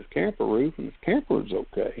at his camper roof, and his camper was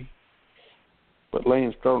okay. But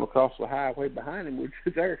laying strung across the highway behind him was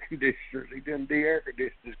his air conditioner. He didn't de-air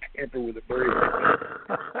condition his camper with a bridge.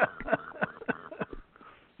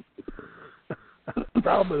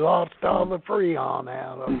 Probably lost all the Freon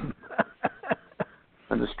out of him.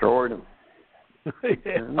 And destroyed him.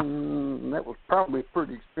 Yeah. And that was probably a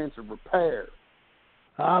pretty expensive repair.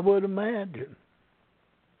 I would imagine.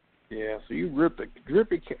 Yeah, so you rip the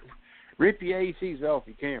ACs off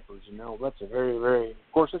your campers, you know. That's a very, very...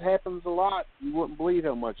 Of course, it happens a lot. You wouldn't believe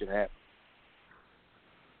how much it happens.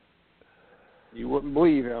 You wouldn't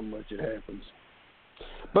believe how much it happens.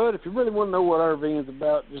 But if you really want to know what RVing is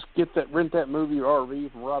about, just rent that movie,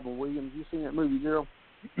 RV, from Robin Williams. You seen that movie, Gerald?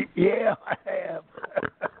 Yeah, I have.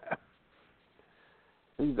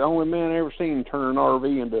 He's the only man I ever seen turn an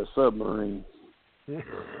RV into a submarine. Yeah.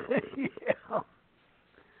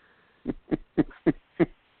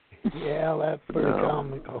 Yeah, that's pretty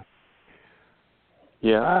comical.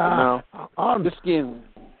 Yeah, just again.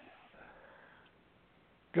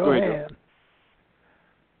 Go ahead.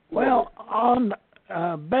 Well, on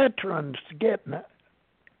veterans getting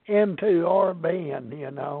into RVing,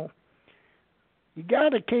 you know, you got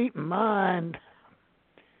to keep in mind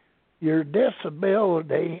your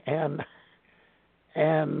disability and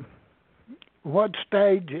what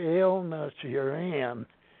stage of illness you're in.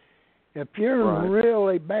 If you're in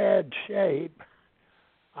really bad shape,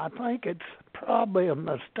 I think it's probably a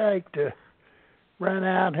mistake to run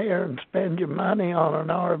out here and spend your money on an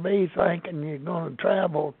RV thinking you're going to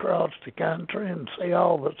travel across the country and see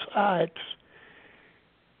all the sights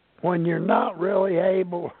when you're not really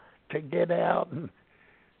able to get out and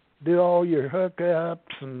do all your hookups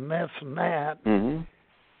and this and that.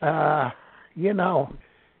 Mm-hmm. You know,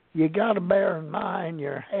 you got to bear in mind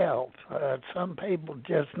your health. Some people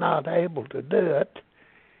just not able to do it,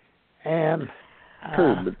 and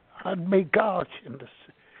I'd be cautious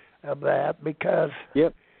of that because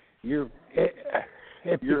if you're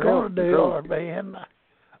going to do RVing,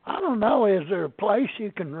 I don't know. Is there a place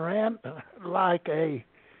you can rent like a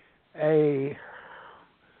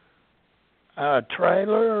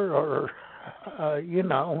trailer or you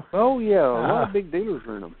know? Oh yeah, a lot of big dealers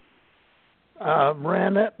rent them.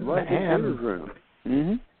 Rent it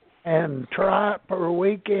and try it for a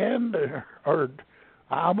weekend, or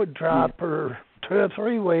I would try it for 2 or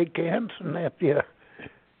 3 weekends, and if you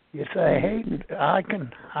say, hey, I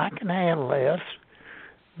can handle this,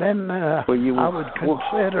 then I would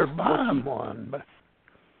consider buying one. But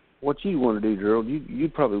what you want to do, Gerald, you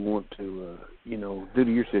probably want to, due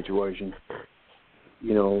to your situation,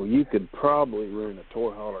 you could probably rent a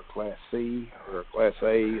toy hauler Class C or a Class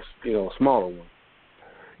A, a smaller one.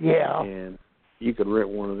 Yeah. And you could rent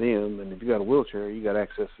one of them, and if you got a wheelchair, you got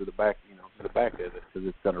access to the back, to the back of it, because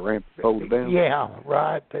it's got a ramp that folds down. Yeah,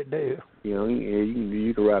 right, they do.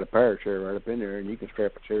 You can ride a power chair right up in there, and you can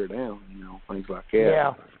strap a chair down, things like that.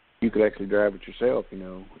 Yeah. You could actually drive it yourself,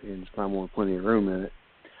 and it's probably plenty of room in it.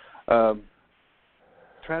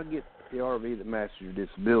 Try to get the RV that matches your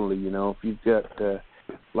disability. If you've got a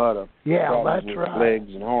lot of problems with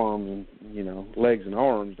legs and arms,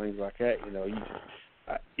 and things like that,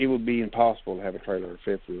 it would be impossible to have a trailer or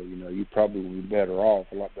fifth wheel. You probably would be a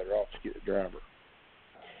lot better off to get a driver.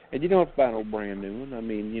 And you don't have to buy no brand new one. I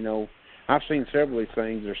mean, I've seen several of these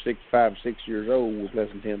things that are 5, 6 years old with less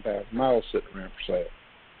than 10,000 miles sitting around for sale.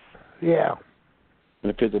 Yeah.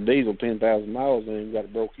 And if it's a diesel, 10,000 miles, they ain't got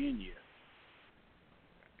it broke in yet.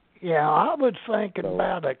 Yeah, I was thinking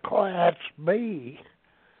about a Class B.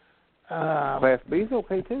 Class B is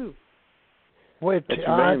okay, too. Which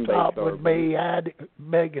I thought would be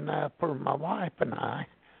big enough for my wife and I.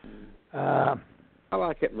 I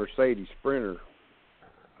like that Mercedes Sprinter.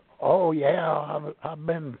 Oh, yeah, I've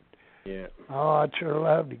been... Yeah. Oh, I'd sure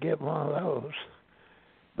love to get one of those.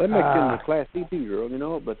 They make them the Class C too,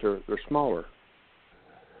 girl, but they're smaller.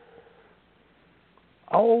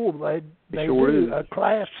 Oh, they sure do is. a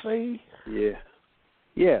Class C? Yeah.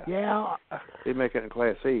 Yeah. Yeah. They make it in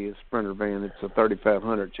Class C. It's a Sprinter van. It's a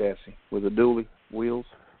 3500 chassis with a dually wheels.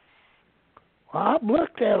 Well, I've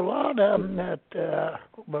looked at a lot of them that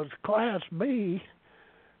was Class B.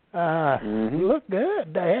 Looked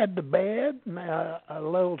good. They had the bed and a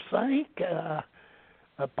little sink, a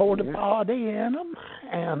porta potty in them,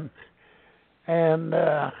 and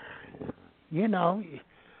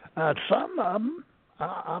some of them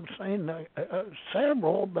I've seen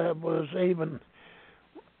several that was even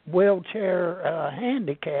wheelchair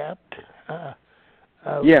handicapped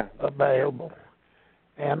available,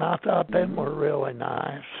 and I thought them were really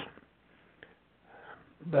nice.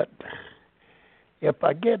 But if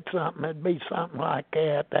I get something, it'd be something like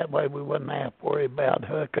that. That way we wouldn't have to worry about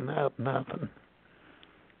hooking up nothing.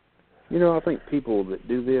 I think people that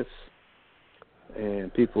do this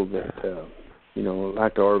and people that,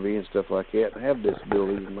 like the RV and stuff like that and have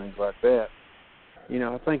disabilities and things like that,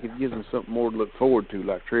 I think it gives them something more to look forward to,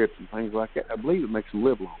 like trips and things like that. I believe it makes them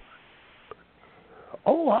live longer.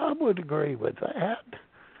 Oh, I would agree with that.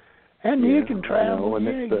 And you can travel.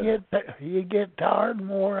 You get tired and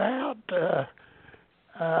wore out.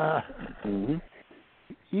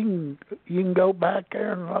 You can go back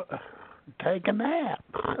there and take a nap.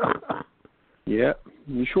 Yeah,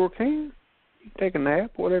 you sure can. You can take a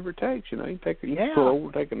nap, whatever it takes. You can pull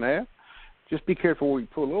over, take a nap. Just be careful where you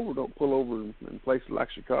pull over. Don't pull over in places like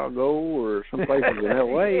Chicago or some places in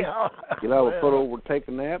L.A. You'll have to pull over, take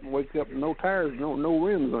a nap, and wake up with no tires, no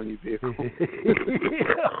rims on your vehicle.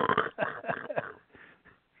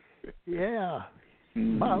 Yeah.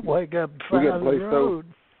 Might wake up the side of the road.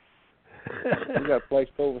 We got a place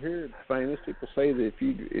over here that's famous. People say that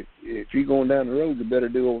if you're going down the road, you better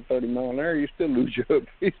do over 30 miles an hour. You still lose your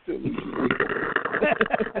vehicle.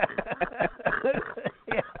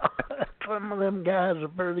 Yeah, some of them guys are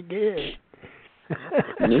pretty good.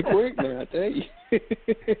 You're quick now, I tell you.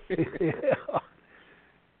 Yeah.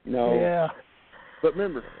 No. Yeah. But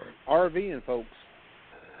remember, RVing, folks,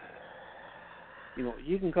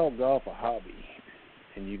 you can call golf a hobby,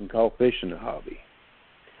 and you can call fishing a hobby.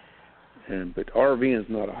 But RVing is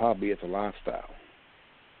not a hobby, it's a lifestyle.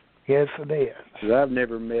 Yes, it is. Because I've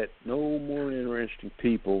never met no more interesting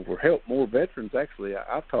people, or helped more veterans, actually.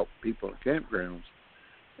 I've talked to people in campgrounds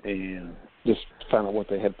and just found out what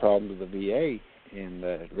they had problems with the VA and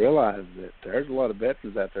realized that there's a lot of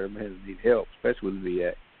veterans out there, man, that need help, especially with the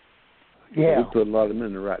VA. Yeah. We put a lot of them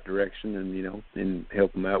in the right direction, and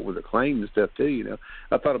help them out with their claims and stuff too.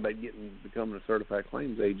 I thought about becoming a certified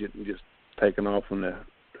claims agent and just taking off on a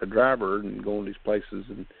driver and going to these places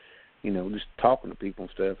and just talking to people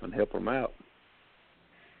and stuff and helping them out.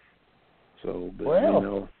 So, but,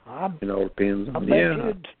 it all depends on. I bet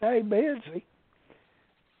you'd stay busy.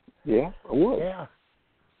 Yeah, I would. Yeah.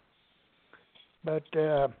 But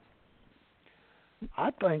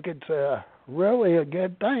I think it's really a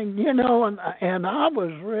good thing, and I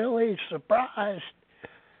was really surprised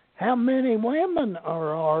how many women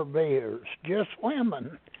are RVers, just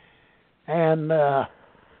women, and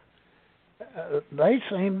they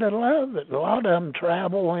seem to love it. A lot of them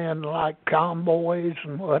travel in like convoys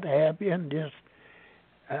and what have you, and just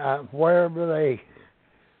wherever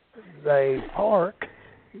they park,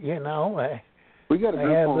 we got a they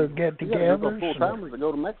group have their of get-togethers. full-timers that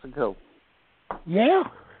go to Mexico. Yeah.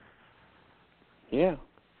 Yeah.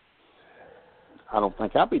 I don't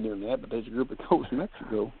think I'll be doing that, but there's a group that goes to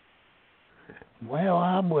Mexico. Well,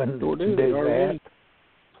 I wouldn't Sure do that.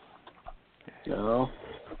 No.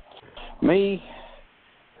 Me,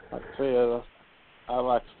 like I said, I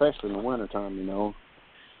like, especially in the wintertime,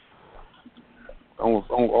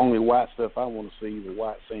 only white stuff I want to see is a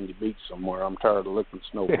white sandy beach somewhere. I'm tired of looking at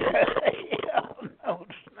snow. No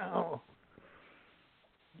snow.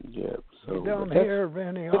 Yeah, so you don't hear of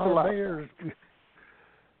any RVers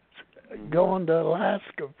going to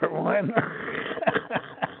Alaska for winter.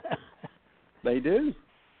 They do.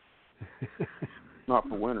 Not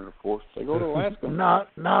for winter, of course. They go to Alaska.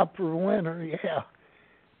 Not for winter, yeah.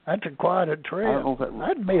 That's quite a trip. I don't know if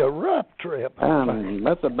that'd be a rough trip.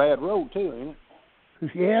 That's a bad road too, ain't it?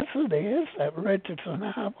 Yes, it is. That Richardson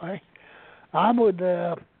Highway. I would.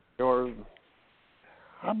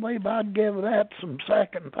 I believe I'd give that some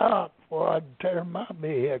second thought before I'd tear my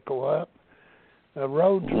vehicle up. The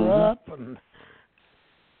roads are up, and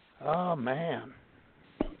oh man.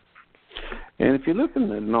 And if you're looking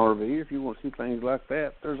at an RV, if you want to see things like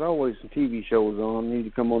that, there's always some TV shows on. You need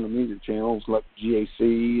to come on the music channels like GAC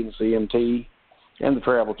and CMT and the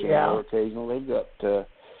Travel Channel occasionally.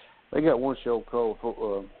 They got one show called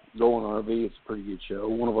Going RV. It's a pretty good show.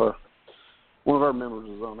 One of our members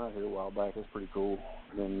was on that here a while back. It's pretty cool.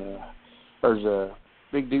 And there's a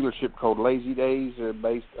big dealership called Lazy Days.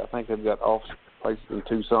 Based, I think they've got office places in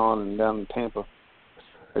Tucson and down in Tampa.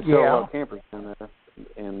 They sell a lot of campers down there.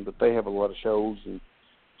 But they have a lot of shows and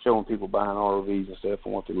showing people buying RVs and stuff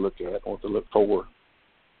and what they look at and what they look for.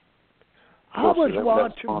 I was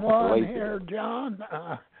watching one here, John,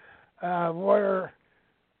 where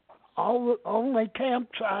only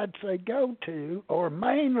campsites they go to, or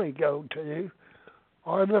mainly go to,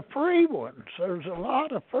 are the free ones. There's a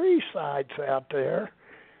lot of free sites out there.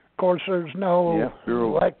 Of course, there's no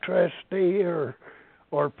electricity or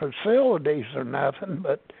facilities or nothing,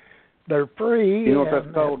 but they're free. You know what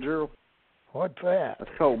that's called, Gerald? What's that?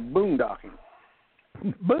 That's called boondocking.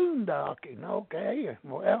 Boondocking, okay.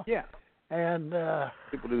 Well, yeah. And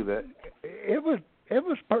people do that. It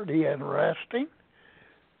was pretty interesting.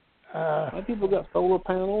 People got solar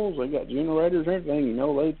panels. They got generators and everything.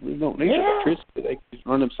 They don't need electricity. They can just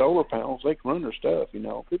run them solar panels. They can run their stuff.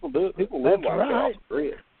 People do it. People live like that off the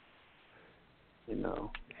grid.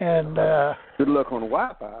 And good luck on the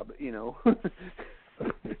Wi-Fi, but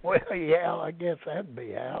Well, yeah, I guess that'd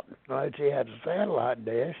be out unless you had a satellite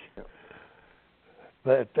dish.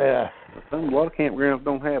 But a lot of campgrounds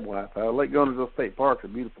don't have Wi-Fi. Lake Guntersville State Park's a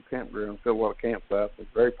beautiful campground. Got a lot of campsites. It's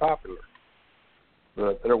very popular.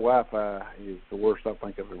 But their Wi-Fi is the worst I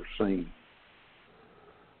think I've ever seen.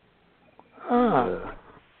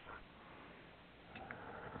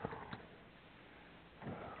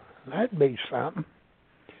 That'd be something.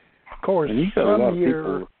 Of course, and you got a lot of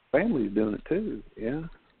people, families doing it too, yeah.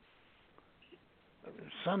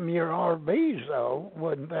 Some of your RVs, though,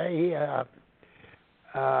 wouldn't they?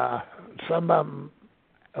 Some of them,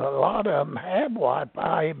 a lot of them have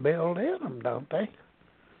Wi-Fi built in them, don't they?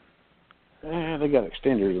 They got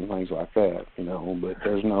extenders and things like that, but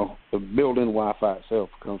there's the built-in Wi-Fi itself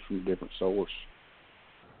comes from a different source.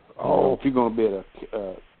 If you're going to be at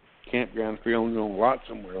a campground, if you're on your own lot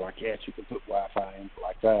somewhere like that, you can put Wi-Fi in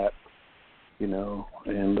like that,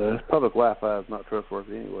 and public Wi-Fi is not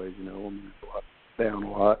trustworthy anyways, it's down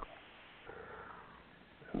a lot.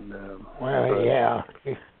 And, yeah.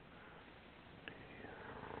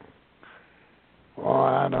 Well,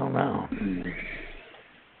 I don't know.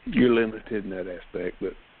 You're limited in that aspect,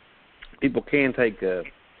 but people can take if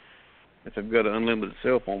they've got an unlimited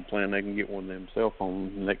cell phone plan, they can get one of them cell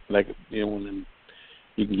phones, and they can, and then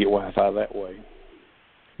you can get Wi-Fi that way.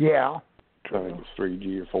 Yeah. I think it's 3G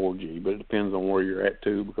or 4G, but it depends on where you're at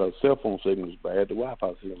too. Because cell phone signal is bad, the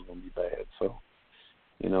Wi-Fi signal is going to be bad. So,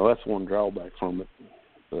 that's one drawback from it.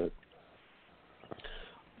 But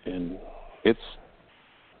it's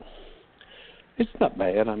not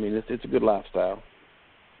bad. I mean, it's a good lifestyle.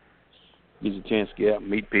 Gives you a chance to get out and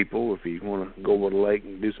meet people if you want to go over the lake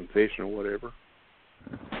and do some fishing or whatever.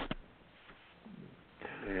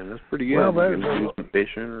 And that's pretty good. Well, you can do some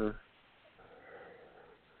fishing or.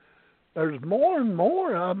 There's more and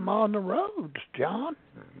more of them on the roads, John.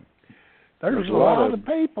 There's a lot of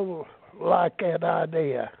people like that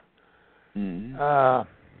idea. Mm-hmm.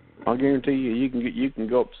 I'll guarantee you can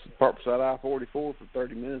go up park beside I-44 for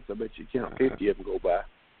 30 minutes. I bet you count 50 of them go by.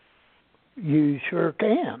 You sure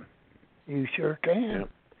can. You sure can. Yeah.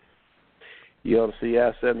 You ought to see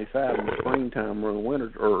I-75 in the springtime or in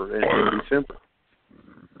winter or in December.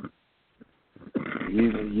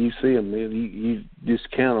 You see them. You just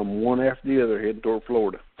count them one after the other heading toward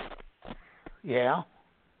Florida. Yeah.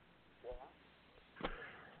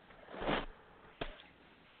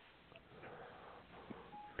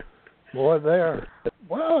 Boy,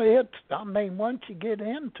 once you get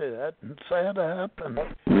into it and set up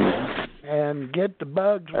and get the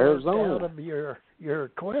bugs worked out of your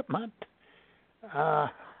equipment, I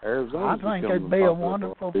think it'd be a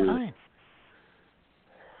wonderful thing.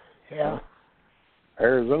 Yeah.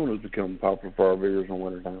 Arizona's become popular for RVers in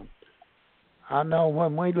wintertime. I know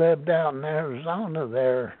when we lived out in Arizona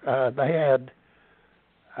there, they had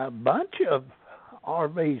a bunch of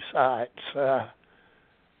RV sites.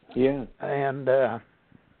 Yeah. And,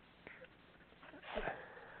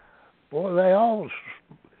 boy, they all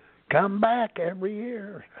come back every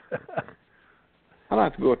year. I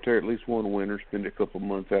like to go out there at least one winter, spend a couple of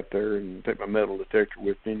months out there, and take my metal detector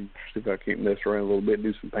with me and see if I can't mess around a little bit,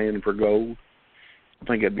 do some panning for gold. I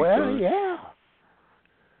think that'd be fun. Yeah.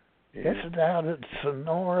 It's out at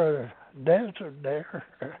Sonora Desert there.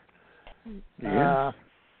 Yeah.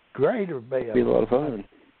 Greaterville. Be a lot of fun.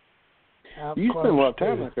 You spent a lot of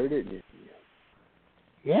time out there, didn't you?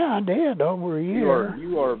 Yeah, I did, over a year.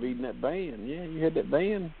 You RV'd in that van. Yeah, you had that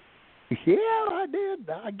van. Yeah, I did.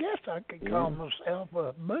 I guess I could call myself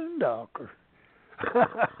a boondocker.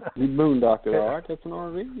 You boondocked it, all right. That's an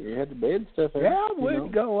RV. You had the bed and stuff. Yeah,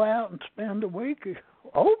 we'd go out and spend over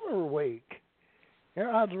a week. Here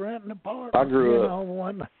I was renting an apartment. I grew up.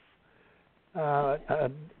 One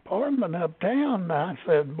an apartment uptown, and I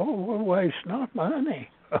said, boy, we're wasting our money.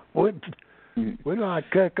 We like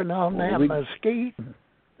cooking on that mesquite.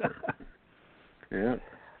 Yeah.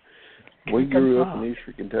 We grew up in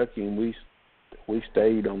Eastern Kentucky, and we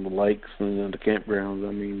stayed on the lakes and the campgrounds.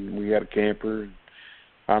 I mean, we had a camper.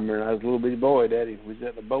 I remember I was a little bitty boy, Daddy. We was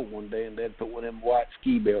at the boat one day, and Dad put one of them white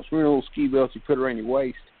ski belts. Remember those ski belts you put around your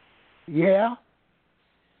waist? Yeah.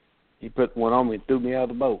 He put one on me and threw me out of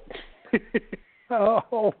the boat.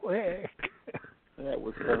 Oh, heck. That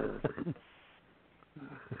was fun.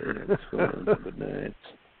 That was fun,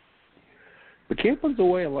 but camping's a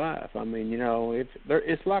way of life. I mean,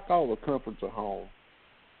 it's like all the comforts of home,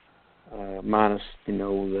 minus,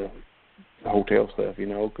 the hotel stuff,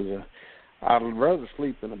 because I'd rather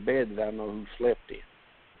sleep in a bed that I know who slept in.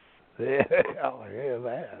 Yeah, I'll hear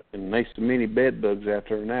that. And there's so many bed bugs out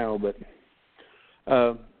there now, but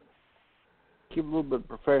give a little bit of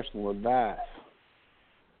professional advice.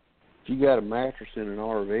 If you got a mattress in an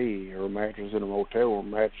RV or a mattress in a motel or a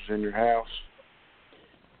mattress in your house,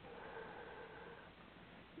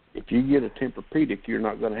 if you get a Tempur-Pedic, you're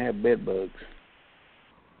not going to have bed bugs.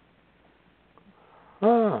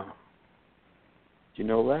 Huh. Do you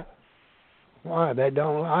know that? Why, they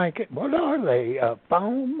don't like it? What are they,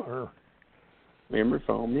 foam or? Memory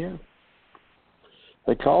foam, yeah.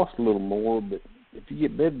 They cost a little more, but if you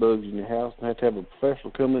get bed bugs in your house and have to have a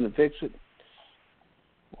professional come in and fix it,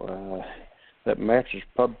 well, that mattress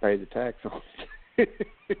probably pay the tax on it.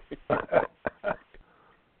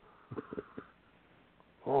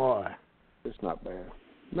 Boy. It's not bad.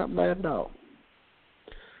 Not bad at all.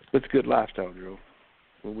 It's a good lifestyle, Joe.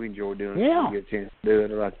 Well, we enjoy doing it. Yeah. We get a chance to do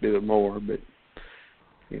it. I'd like to do it more, but,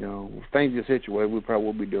 if things get situated, we probably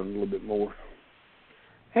will be doing a little bit more.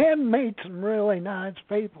 And meet some really nice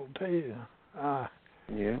people, too.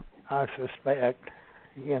 Yeah. I suspect,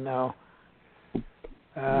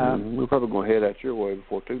 We're probably going to head out your way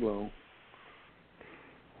before too long.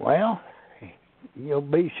 Well, you'll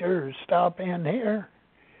be sure to stop in here.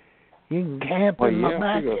 You can camp in my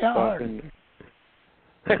backyard.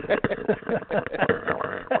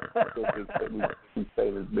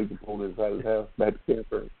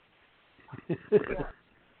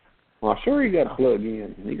 Well, sure you got to plug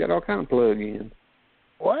in. You got all kind of plug in.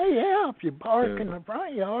 Well, yeah, if you park in the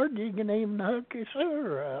front yard, you can even hook your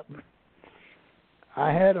sewer up.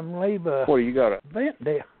 I had them leave a What, you got a vent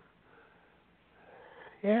there.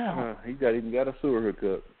 Yeah. he even got a sewer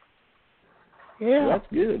hookup. Yeah. Well,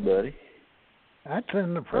 that's good, buddy. That's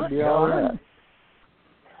in the front That'd be all yard.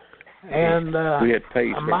 right. And we had to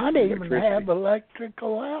pay I might even have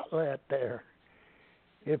electrical outlet there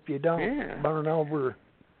if you don't burn over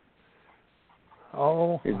 8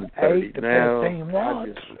 to 15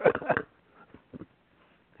 watts.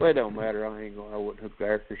 Well, it don't matter. I wouldn't hook the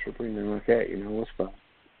air conditioner or anything like that. It's fine.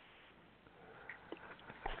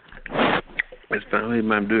 It's fine. We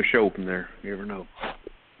might do a show from there. You never know.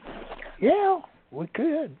 Yeah, we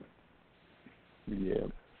could. Yeah.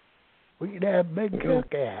 We could have a big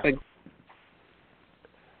cookout.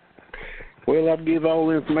 Well, I'll give all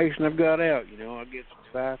the information I've got out. I'll get some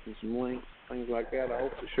sites and some links, things like that. I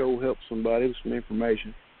hope the show helps somebody with some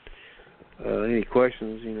information. Any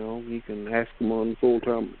questions, you can ask them on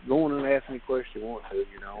full-time. Go on and ask any question you want to, You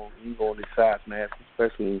can go on these sites and ask,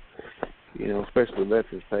 especially the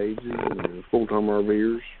veterans pages and full-time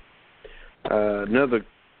RVers. Another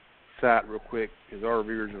site real quick is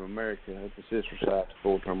RVers of America. That's a sister site to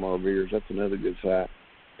full-time RVers. That's another good site.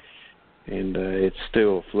 And it's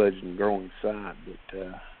still a fledgling and growing site, but,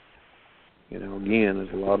 again,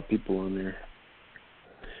 there's a lot of people on there.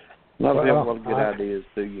 A lot of people have a lot of good ideas,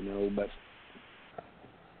 too, about...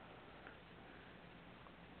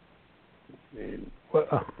 And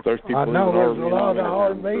there's people I know there's a lot of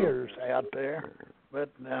RVers out there, but...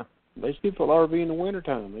 There's people RV in the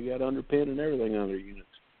wintertime. They got underpin and everything on their units.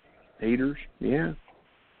 Heaters, yeah.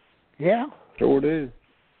 Yeah? Sure do.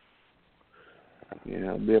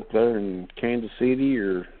 I'll be up there in Kansas City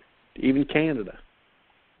or even Canada.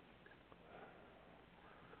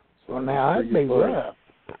 So well, now, that'd be rough.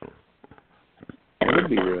 It would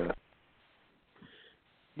be rough.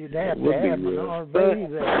 You'd have to have an RV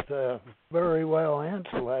that's very well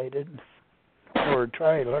insulated or a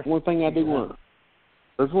trailer. There's one thing I do want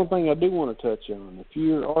to touch on. If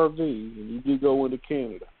you're an RV and you do go into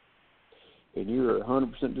Canada and you're a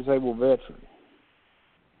 100% disabled veteran,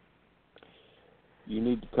 you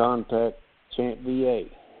need to contact ChampVA.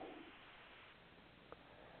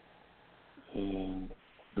 And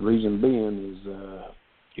the reason being is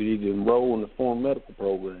you need to enroll in the foreign medical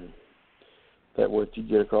program. That way, if you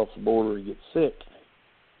get across the border and get sick,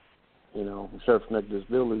 certain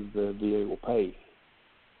disabilities, the VA will pay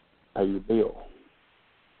your bill.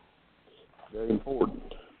 Very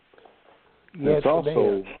important. Yes, it's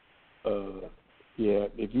also,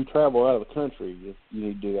 if you travel out of the country, you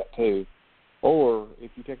need to do that too. Or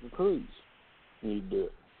if you take a cruise, you need to do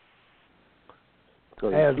it.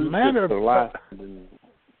 As a matter of fact,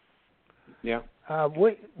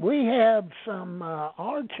 we have some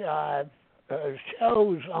archive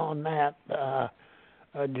shows on that,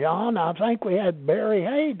 John. I think we had Barry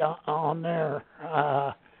Haid on there.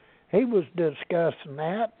 He was discussing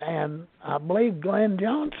that, and I believe Glenn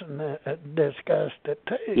Johnson discussed it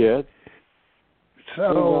too. Yeah.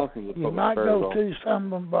 So you might go through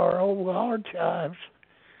some of our old archives,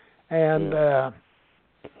 and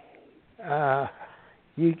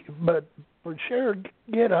but for sure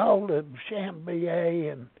get a hold of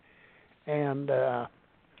ChampVA and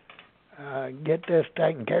get this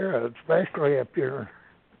taken care of, especially if you're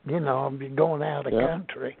going out of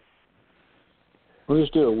country. We'll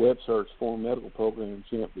just do a web search for medical program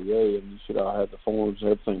ChampVA, and you should all have the forms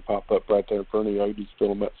and everything pop up right there in front of you. You just fill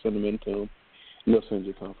them out, send them in to them, and they'll send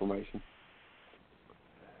you confirmation.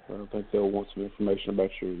 I don't think they'll want some information about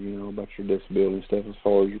your, about your disability and stuff as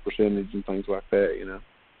far as your percentage and things like that,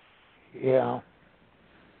 Yeah.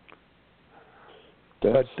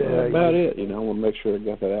 That's about it, I want to make sure I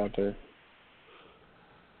got that out there.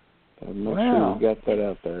 Make sure you got that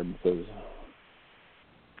out there because,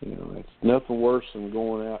 it's nothing worse than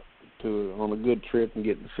going out on a good trip and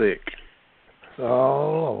getting sick. Oh,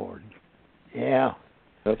 Lord. Yeah.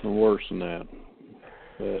 Nothing worse than that.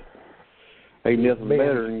 But ain't nothing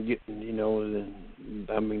better than getting,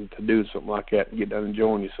 to do something like that and get done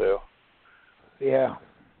enjoying yourself. Yeah.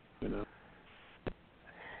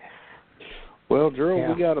 Well,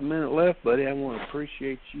 Gerald, we got a minute left, buddy. I want to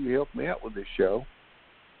appreciate you helping me out with this show.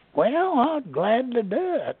 Well, I'm glad to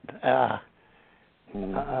do it.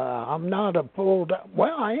 I'm not a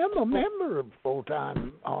I am a member of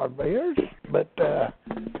full-time RVers, but I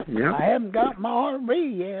haven't got my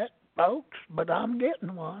RV yet, folks, but I'm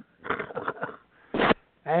getting one.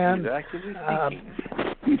 And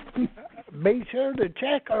be sure to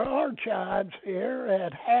check our archives here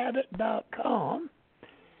at hadit.com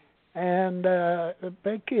and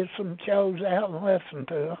pick you some shows out and listen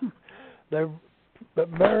to them. They're but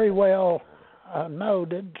very well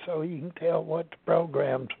noted, so you can tell what the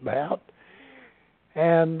program's about.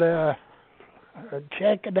 And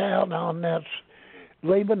check it out on this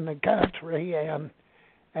leaving the country and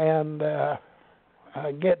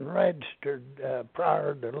getting registered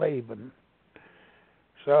prior to leaving.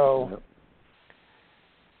 So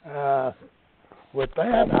with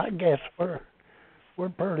that, I guess we're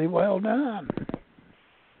pretty well done.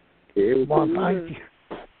 Well,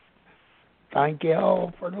 thank you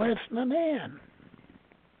all for listening in.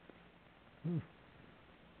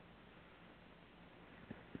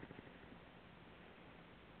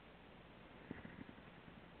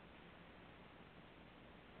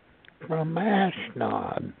 From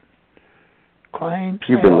Ashnod.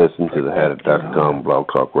 You've been listening to the Hadit.com Blog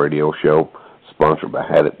Talk Radio Show, sponsored by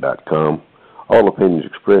Hadit.com. All opinions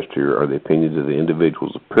expressed here are the opinions of the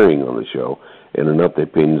individuals appearing on the show and are not the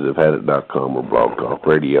opinions of Hadit.com or Blog Talk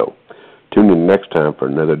Radio. Tune in next time for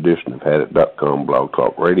another edition of Hadit.com Blog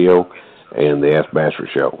Talk Radio and the Ask Basher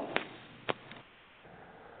Show.